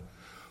about it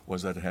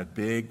was that it had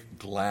big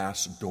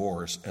glass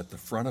doors at the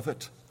front of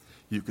it.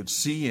 You could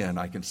see in,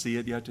 I can see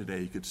it yet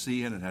today, you could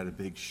see in, and had a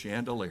big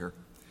chandelier.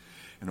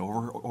 And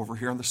over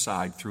here on the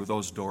side, through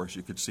those doors,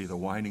 you could see the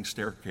winding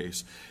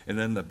staircase. And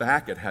then in the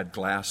back, it had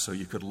glass, so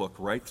you could look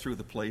right through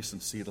the place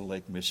and see the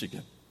Lake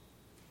Michigan.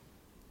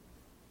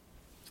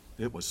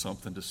 It was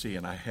something to see,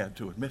 and I had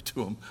to admit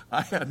to him,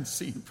 I hadn't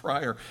seen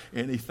prior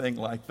anything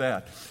like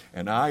that.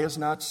 And eye has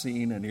not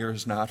seen and ear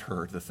has not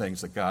heard the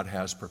things that God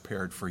has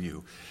prepared for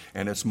you.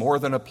 And it's more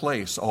than a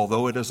place.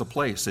 Although it is a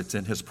place, it's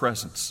in His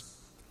presence.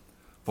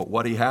 But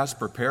what He has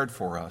prepared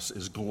for us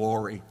is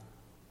glory.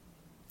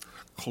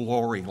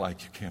 Glory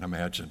like you can't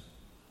imagine.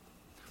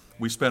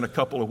 We spent a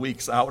couple of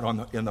weeks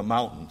out in the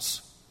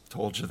mountains.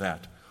 Told you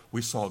that.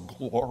 We saw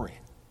glory.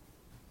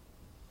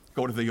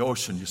 Go to the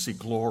ocean, you see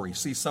glory.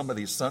 See some of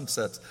these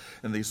sunsets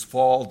and these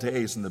fall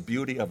days and the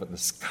beauty of it, the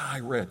sky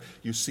red.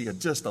 You see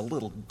just a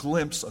little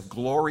glimpse of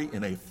glory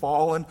in a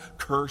fallen,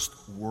 cursed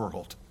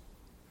world.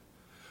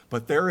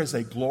 But there is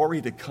a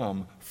glory to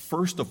come,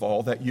 first of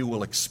all, that you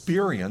will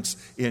experience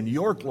in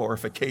your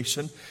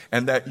glorification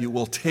and that you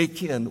will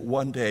take in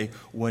one day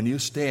when you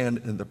stand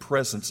in the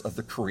presence of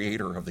the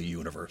Creator of the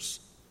universe.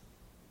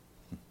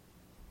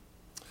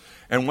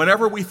 And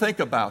whenever we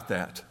think about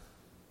that,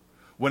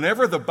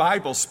 whenever the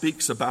Bible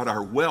speaks about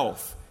our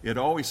wealth, it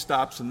always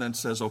stops and then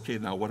says, okay,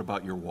 now what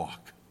about your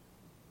walk?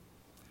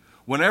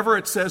 Whenever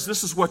it says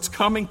this is what's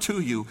coming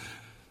to you,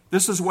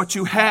 this is what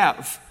you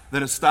have,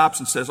 then it stops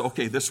and says,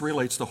 okay, this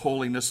relates to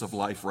holiness of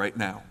life right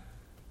now.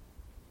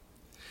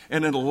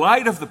 And in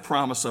light of the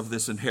promise of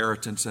this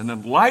inheritance, and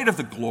in light of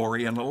the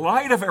glory, and in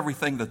light of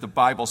everything that the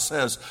Bible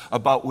says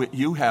about what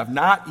you have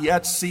not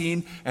yet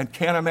seen and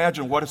can't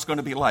imagine what it's going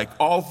to be like.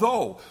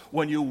 Although,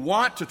 when you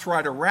want to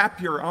try to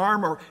wrap your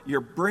arm or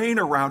your brain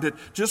around it,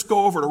 just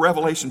go over to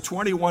Revelation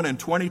 21 and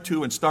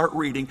 22 and start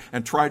reading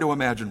and try to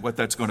imagine what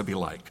that's going to be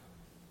like.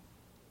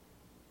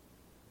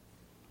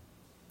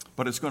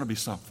 But it's going to be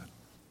something.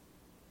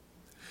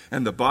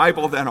 And the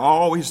Bible then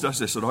always does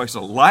this. It always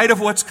says, in light of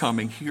what's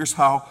coming, here's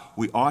how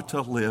we ought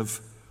to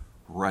live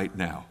right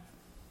now.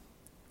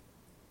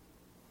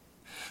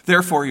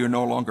 Therefore, you're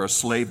no longer a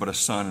slave, but a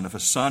son. And if a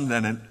son,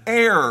 then an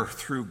heir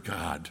through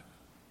God,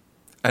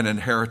 an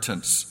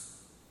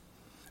inheritance,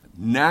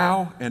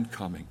 now and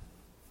coming.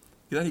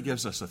 Then he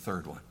gives us a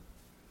third one.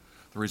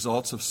 The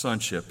results of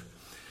sonship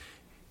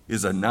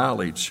is a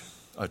knowledge,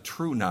 a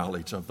true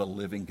knowledge of the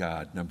living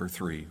God. Number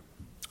 3.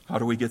 How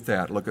do we get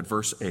that? Look at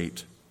verse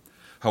 8.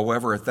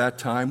 However, at that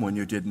time when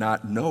you did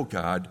not know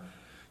God,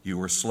 you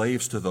were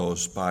slaves to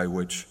those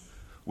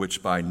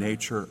which by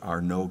nature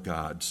are no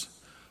gods.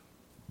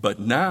 But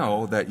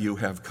now that you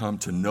have come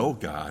to know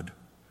God,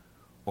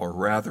 or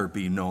rather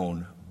be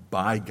known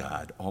by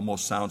God,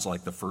 almost sounds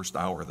like the first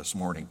hour this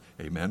morning.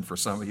 Amen for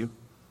some of you?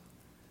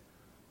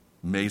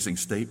 Amazing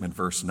statement,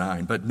 verse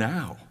 9. But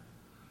now.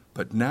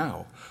 But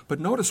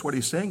notice what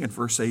he's saying in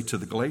verse 8 to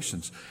the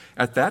Galatians.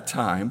 At that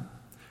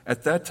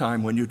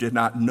time when you did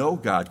not know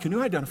God. Can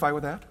you identify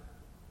with that?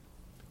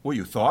 Well,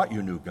 you thought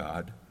you knew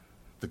God.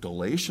 The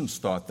Galatians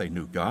thought they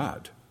knew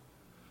God,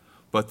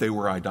 but they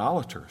were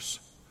idolaters.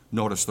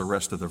 Notice the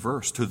rest of the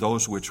verse. To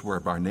those which were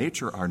by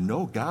nature are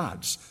no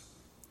gods.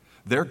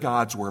 Their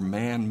gods were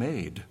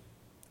man-made.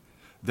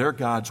 Their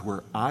gods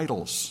were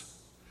idols.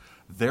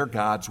 Their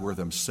gods were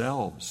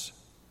themselves.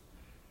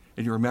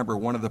 And you remember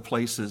one of the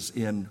places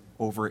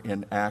over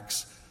in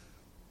Acts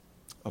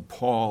of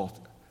Paul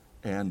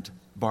and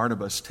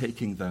Barnabas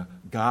taking the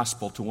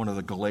gospel to one of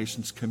the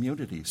Galatians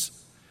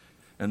communities.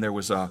 And there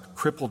was a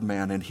crippled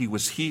man and he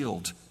was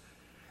healed.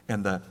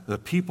 And the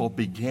people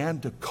began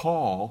to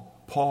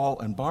call Paul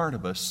and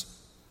Barnabas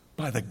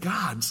by the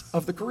gods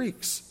of the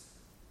Greeks.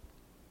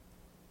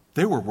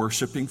 They were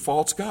worshiping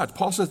false gods.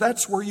 Paul says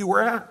that's where you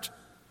were at.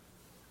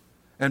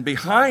 And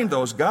behind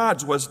those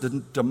gods was the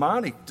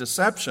demonic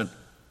deception.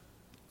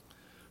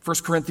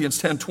 1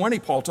 Corinthians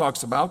 10:20, Paul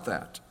talks about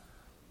that.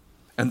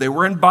 And they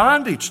were in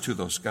bondage to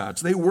those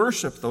gods. They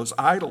worshiped those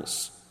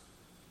idols.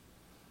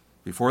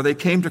 Before they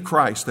came to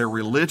Christ, their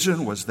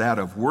religion was that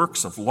of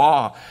works of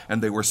law,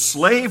 and they were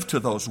slave to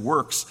those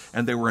works,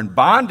 and they were in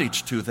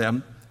bondage to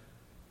them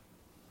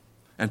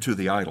and to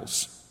the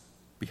idols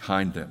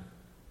behind them.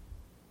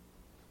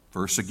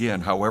 Verse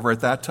again, however,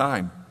 at that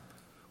time,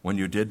 when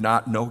you did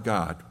not know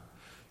God,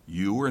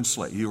 you were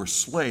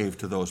slave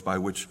to those by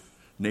which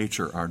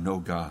nature are no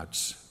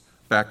gods.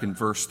 Back in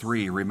verse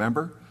 3,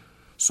 remember?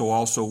 So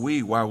also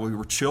we, while we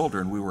were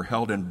children, we were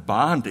held in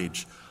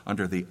bondage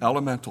under the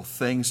elemental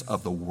things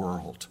of the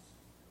world.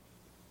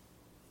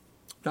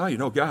 Now you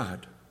know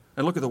God.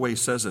 And look at the way he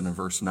says it in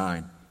verse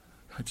 9.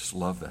 I just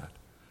love that.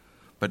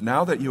 But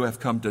now that you have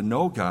come to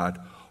know God,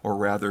 or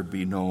rather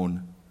be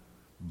known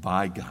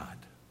by God.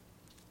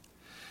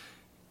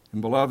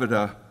 And beloved,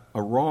 a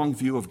wrong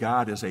view of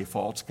God is a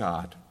false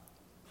God.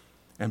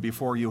 And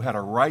before you had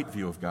a right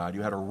view of God,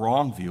 you had a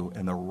wrong view,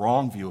 and the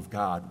wrong view of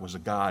God was a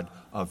God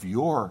of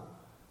your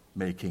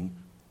making,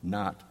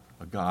 not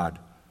a God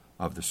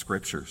of the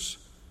Scriptures.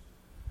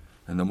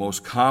 And the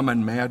most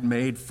common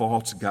man-made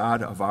false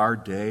god of our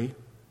day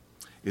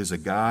is a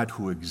God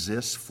who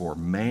exists for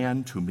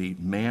man to meet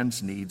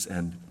man's needs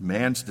and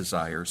man's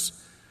desires.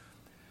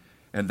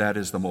 And that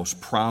is the most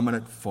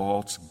prominent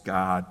false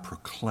god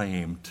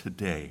proclaimed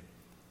today.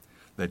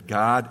 That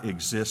God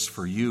exists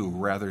for you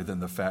rather than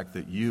the fact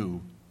that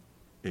you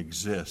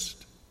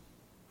exist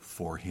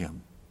for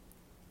him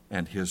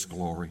and his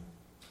glory.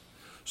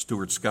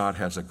 Stuart Scott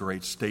has a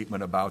great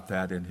statement about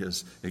that in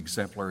his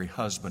Exemplary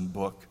Husband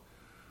book,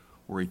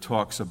 where he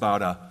talks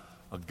about a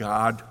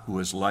God who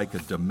is like a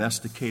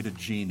domesticated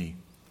genie.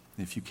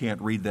 If you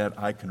can't read that,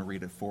 I can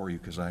read it for you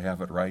because I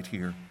have it right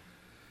here.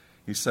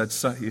 He says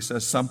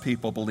some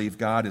people believe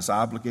God is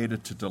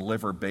obligated to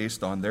deliver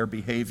based on their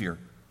behavior,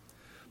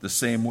 the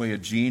same way a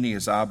genie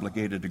is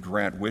obligated to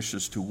grant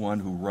wishes to one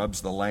who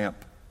rubs the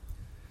lamp.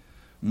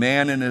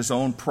 Man in his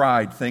own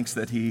pride thinks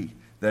that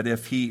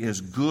if he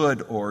is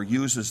good or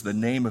uses the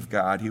name of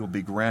God, he will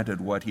be granted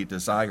what he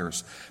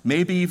desires,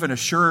 maybe even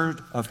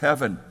assured of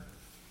heaven.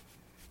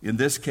 In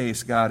this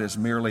case, God is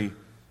merely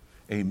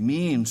a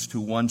means to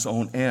one's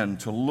own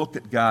end. To look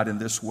at God in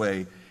this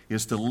way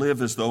is to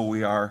live as though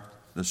we are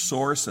the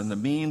source and the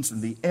means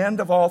and the end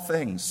of all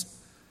things,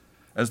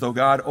 as though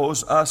God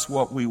owes us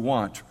what we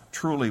want.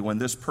 Truly, when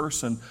this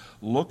person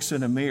looks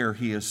in a mirror,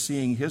 he is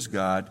seeing his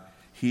God.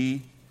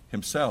 He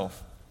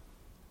himself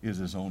is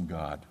his own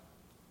God.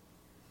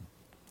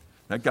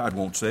 That God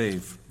won't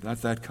save,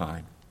 not that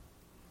kind.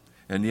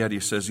 And yet he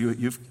says,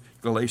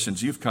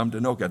 Galatians, you've come to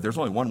know God. There's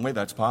only one way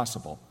that's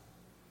possible,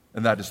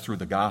 and that is through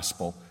the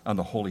gospel and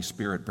the Holy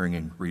Spirit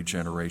bringing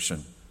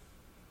regeneration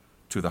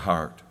to the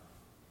heart.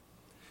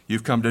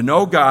 You've come to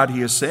know God,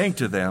 he is saying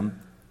to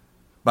them,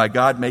 by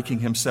God making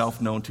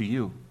himself known to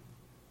you.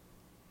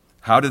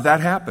 How did that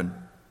happen?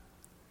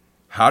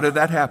 How did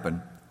that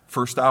happen?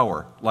 First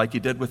hour, like he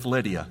did with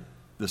Lydia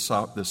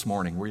this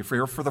morning. Were you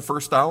here for the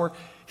first hour?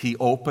 He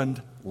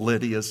opened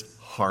Lydia's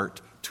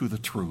heart to the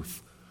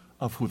truth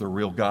of who the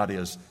real God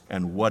is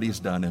and what he's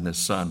done in his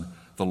Son,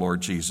 the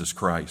Lord Jesus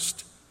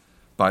Christ.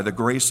 By the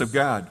grace of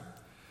God,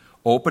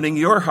 opening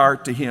your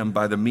heart to him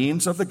by the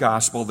means of the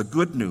gospel, the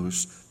good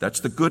news,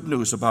 that's the good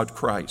news about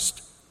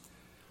Christ.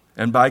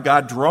 And by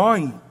God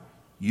drawing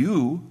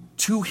you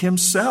to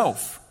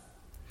himself.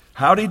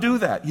 How did he do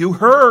that? You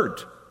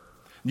heard.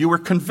 You were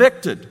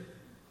convicted.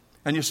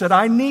 And you said,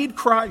 I need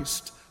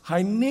Christ.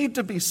 I need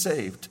to be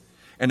saved.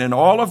 And in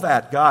all of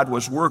that, God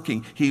was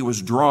working. He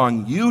was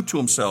drawing you to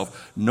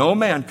himself. No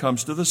man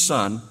comes to the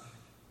Son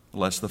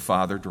unless the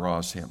Father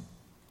draws him.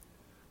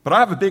 But I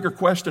have a bigger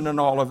question in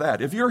all of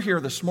that. If you're here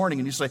this morning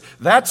and you say,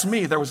 that's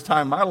me, there was a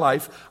time in my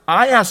life,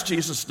 I asked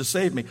Jesus to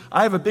save me.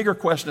 I have a bigger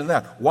question than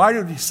that. Why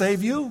did he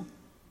save you?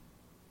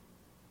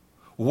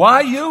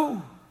 Why you?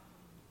 And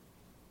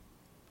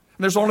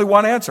there's only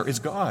one answer. It's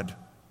God.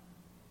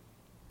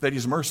 That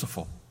he's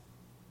merciful.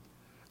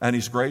 And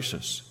he's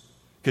gracious.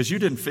 Because you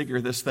didn't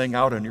figure this thing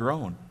out on your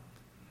own.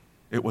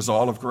 It was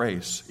all of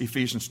grace.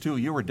 Ephesians 2,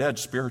 you were dead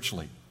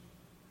spiritually.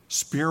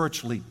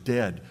 Spiritually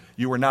dead.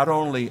 You were not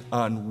only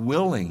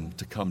unwilling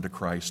to come to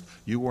Christ,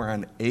 you were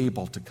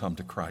unable to come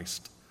to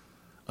Christ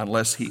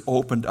unless he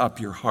opened up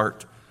your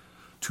heart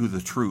to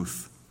the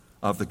truth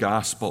of the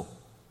gospel.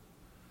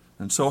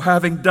 And so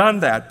having done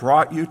that,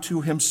 brought you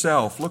to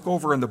himself. Look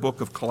over in the book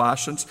of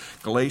Colossians,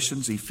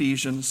 Galatians,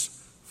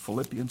 Ephesians,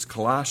 Philippians,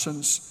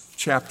 Colossians,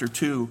 chapter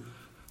 2,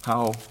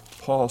 how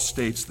Paul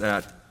states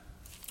that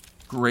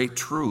great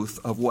truth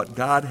of what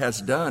God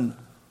has done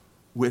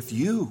with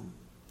you.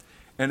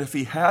 And if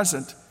he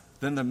hasn't,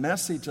 then the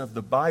message of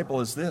the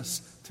Bible is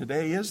this.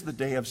 Today is the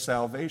day of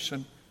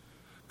salvation.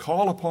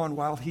 Call upon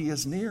while he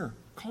is near.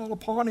 Call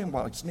upon him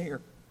while he's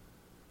near.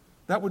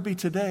 That would be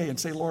today, and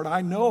say, Lord,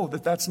 I know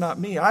that that's not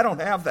me. I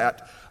don't have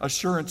that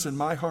assurance in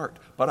my heart,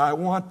 but I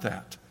want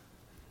that.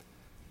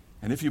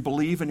 And if you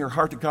believe in your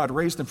heart that God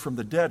raised him from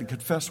the dead and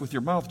confess with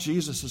your mouth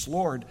Jesus is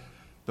Lord,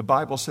 the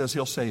Bible says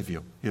he'll save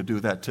you. He'll do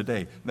that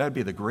today. That'd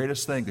be the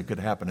greatest thing that could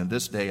happen in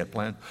this day at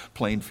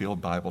Plainfield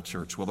Bible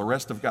Church. Will the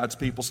rest of God's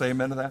people say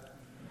amen to that?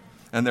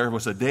 And there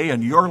was a day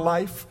in your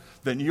life,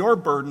 then your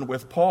burden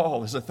with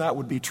Paul is that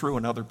would be true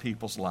in other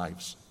people's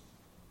lives.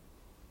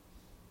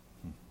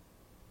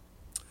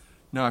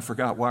 Now I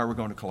forgot why we're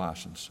going to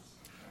Colossians.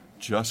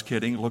 Just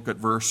kidding. Look at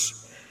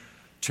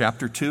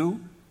chapter 2.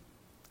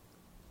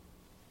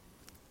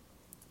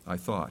 I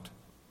thought.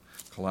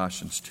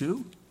 Colossians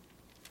 2.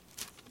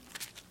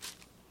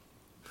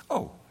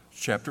 Oh,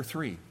 chapter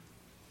 3.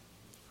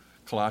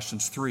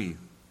 Colossians 3.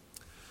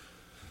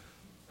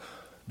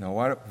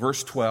 Now,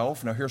 verse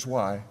 12, now here's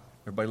why.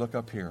 Everybody look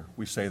up here.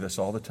 We say this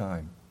all the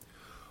time.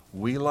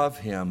 We love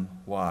him,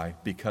 why?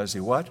 Because he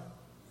what?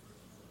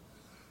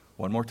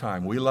 One more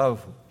time. We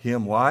love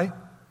him, why?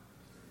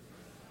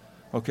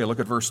 Okay, look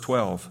at verse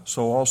 12.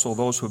 So also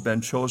those who have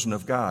been chosen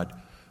of God.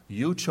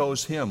 You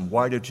chose him.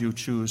 Why did you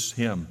choose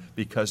him?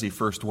 Because he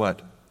first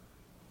what?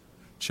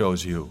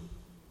 Chose you.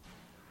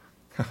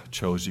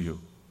 Chose you.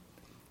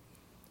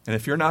 And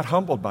if you're not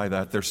humbled by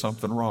that, there's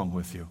something wrong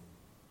with you.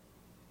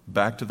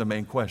 Back to the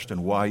main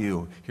question, why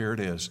you? Here it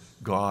is.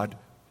 God,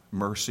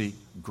 mercy,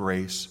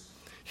 grace.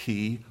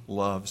 He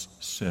loves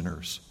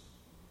sinners.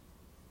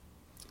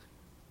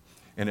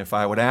 And if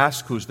I would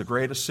ask who's the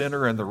greatest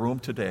sinner in the room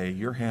today,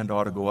 your hand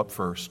ought to go up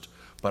first,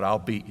 but I'll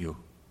beat you.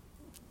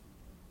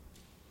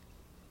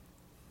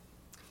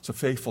 It's a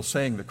faithful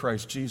saying that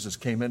Christ Jesus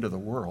came into the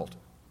world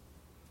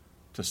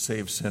to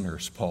save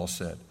sinners, Paul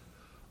said,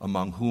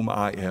 among whom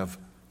I have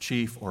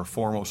chief or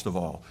foremost of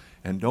all.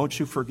 And don't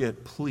you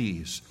forget,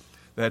 please,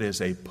 that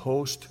is a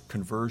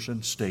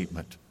post-conversion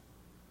statement.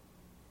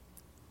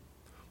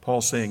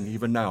 Paul's saying,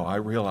 even now, I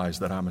realize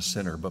that I'm a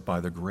sinner, but by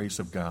the grace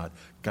of God,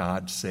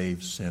 God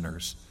saves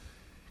sinners.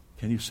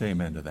 Can you say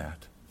amen to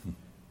that?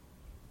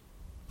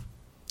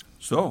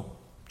 So,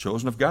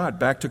 chosen of God,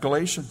 back to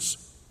Galatians.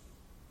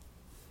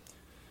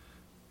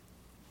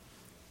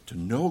 To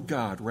know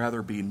God,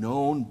 rather be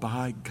known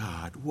by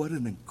God. What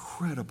an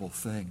incredible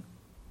thing.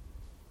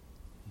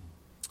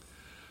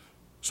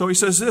 So he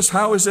says this,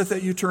 how is it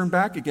that you turn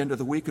back again to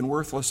the weak and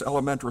worthless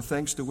elementary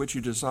things to which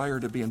you desire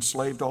to be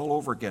enslaved all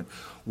over again?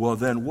 Well,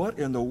 then what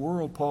in the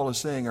world, Paul is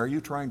saying, are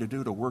you trying to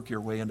do to work your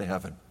way into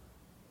heaven?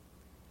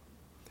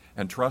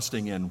 And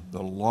trusting in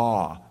the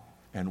law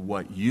and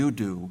what you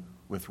do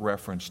with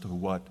reference to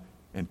what,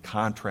 in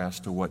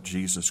contrast to what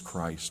Jesus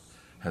Christ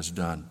has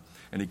done.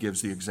 And he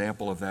gives the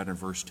example of that in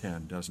verse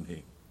 10, doesn't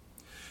he?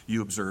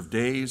 You observe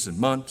days and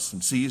months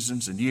and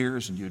seasons and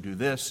years, and you do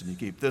this, and you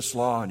keep this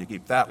law, and you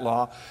keep that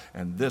law,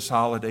 and this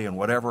holiday, and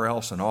whatever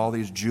else, and all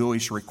these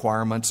Jewish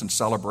requirements and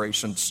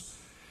celebrations,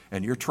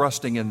 and you're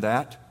trusting in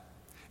that.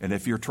 And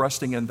if you're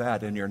trusting in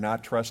that and you're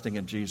not trusting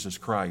in Jesus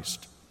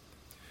Christ,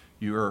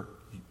 you're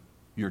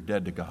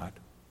dead to God.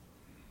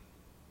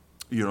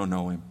 You don't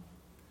know him.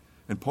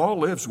 And Paul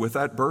lives with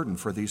that burden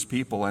for these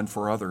people and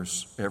for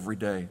others every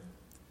day.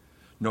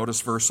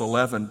 Notice verse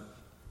 11,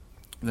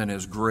 then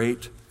his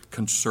great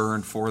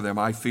concern for them.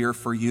 I fear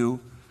for you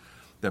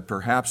that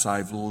perhaps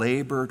I've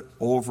labored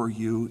over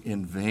you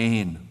in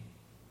vain,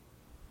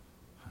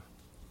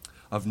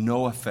 of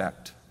no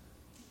effect,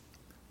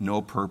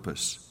 no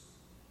purpose.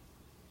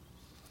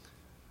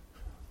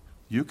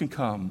 You can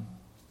come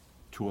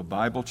to a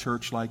Bible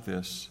church like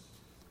this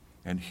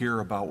and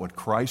hear about what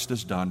Christ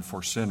has done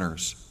for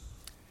sinners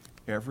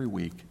every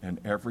week and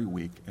every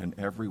week and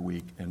every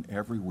week and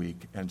every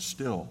week and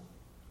still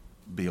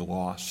be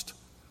lost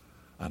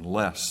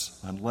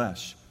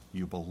unless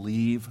you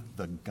believe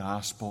the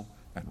gospel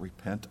and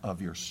repent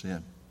of your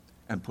sin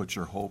and put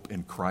your hope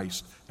in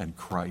Christ and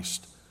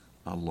Christ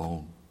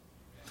alone.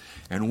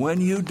 And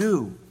when you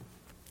do,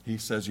 he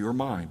says, you're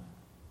mine,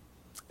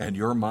 and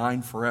you're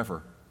mine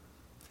forever.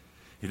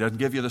 He doesn't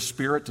give you the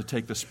Spirit to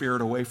take the Spirit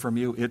away from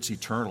you. It's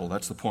eternal.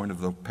 That's the point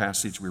of the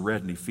passage we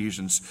read in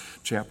Ephesians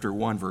chapter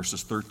 1,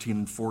 verses 13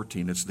 and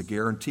 14. It's the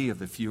guarantee of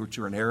the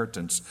future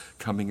inheritance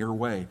coming your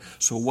way.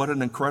 So what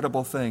an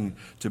incredible thing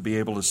to be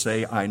able to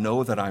say, I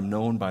know that I'm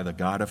known by the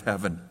God of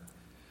heaven.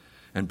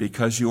 And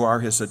because you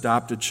are his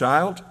adopted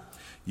child,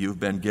 you've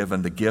been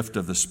given the gift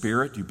of the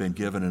Spirit. You've been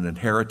given an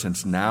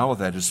inheritance now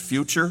that is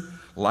future.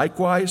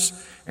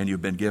 Likewise, and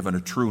you've been given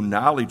a true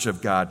knowledge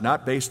of God,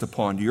 not based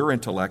upon your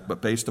intellect,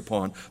 but based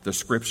upon the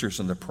Scriptures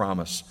and the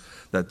promise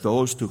that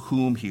those to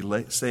whom he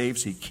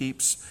saves, he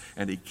keeps,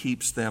 and he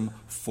keeps them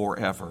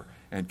forever.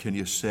 And can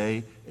you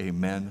say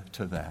amen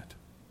to that?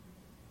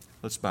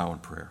 Let's bow in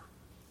prayer.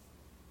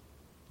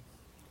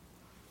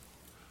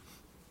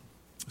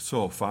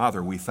 So,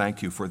 Father, we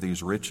thank you for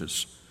these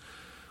riches.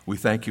 We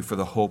thank you for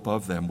the hope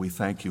of them. We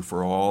thank you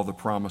for all the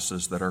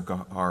promises that are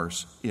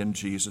ours in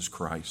Jesus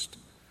Christ.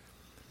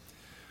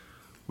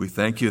 We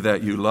thank you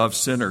that you love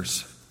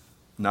sinners,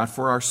 not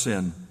for our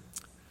sin,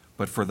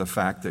 but for the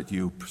fact that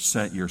you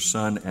sent your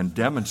Son and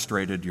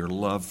demonstrated your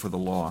love for the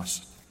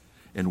lost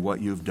in what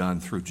you've done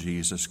through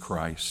Jesus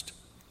Christ.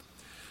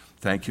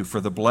 Thank you for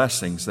the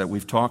blessings that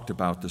we've talked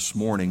about this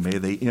morning. May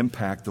they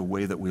impact the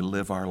way that we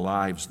live our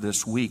lives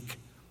this week,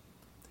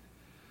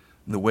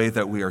 the way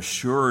that we are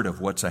assured of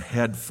what's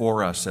ahead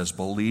for us as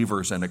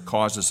believers, and it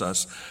causes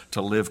us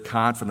to live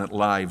confident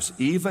lives,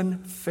 even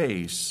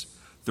face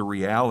the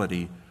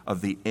reality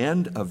of the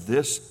end of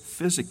this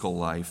physical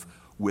life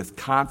with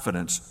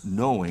confidence,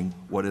 knowing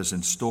what is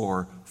in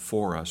store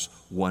for us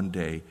one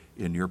day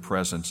in your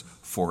presence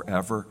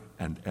forever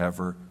and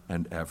ever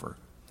and ever.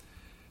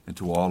 And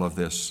to all of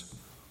this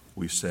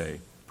we say,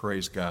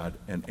 praise God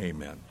and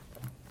amen.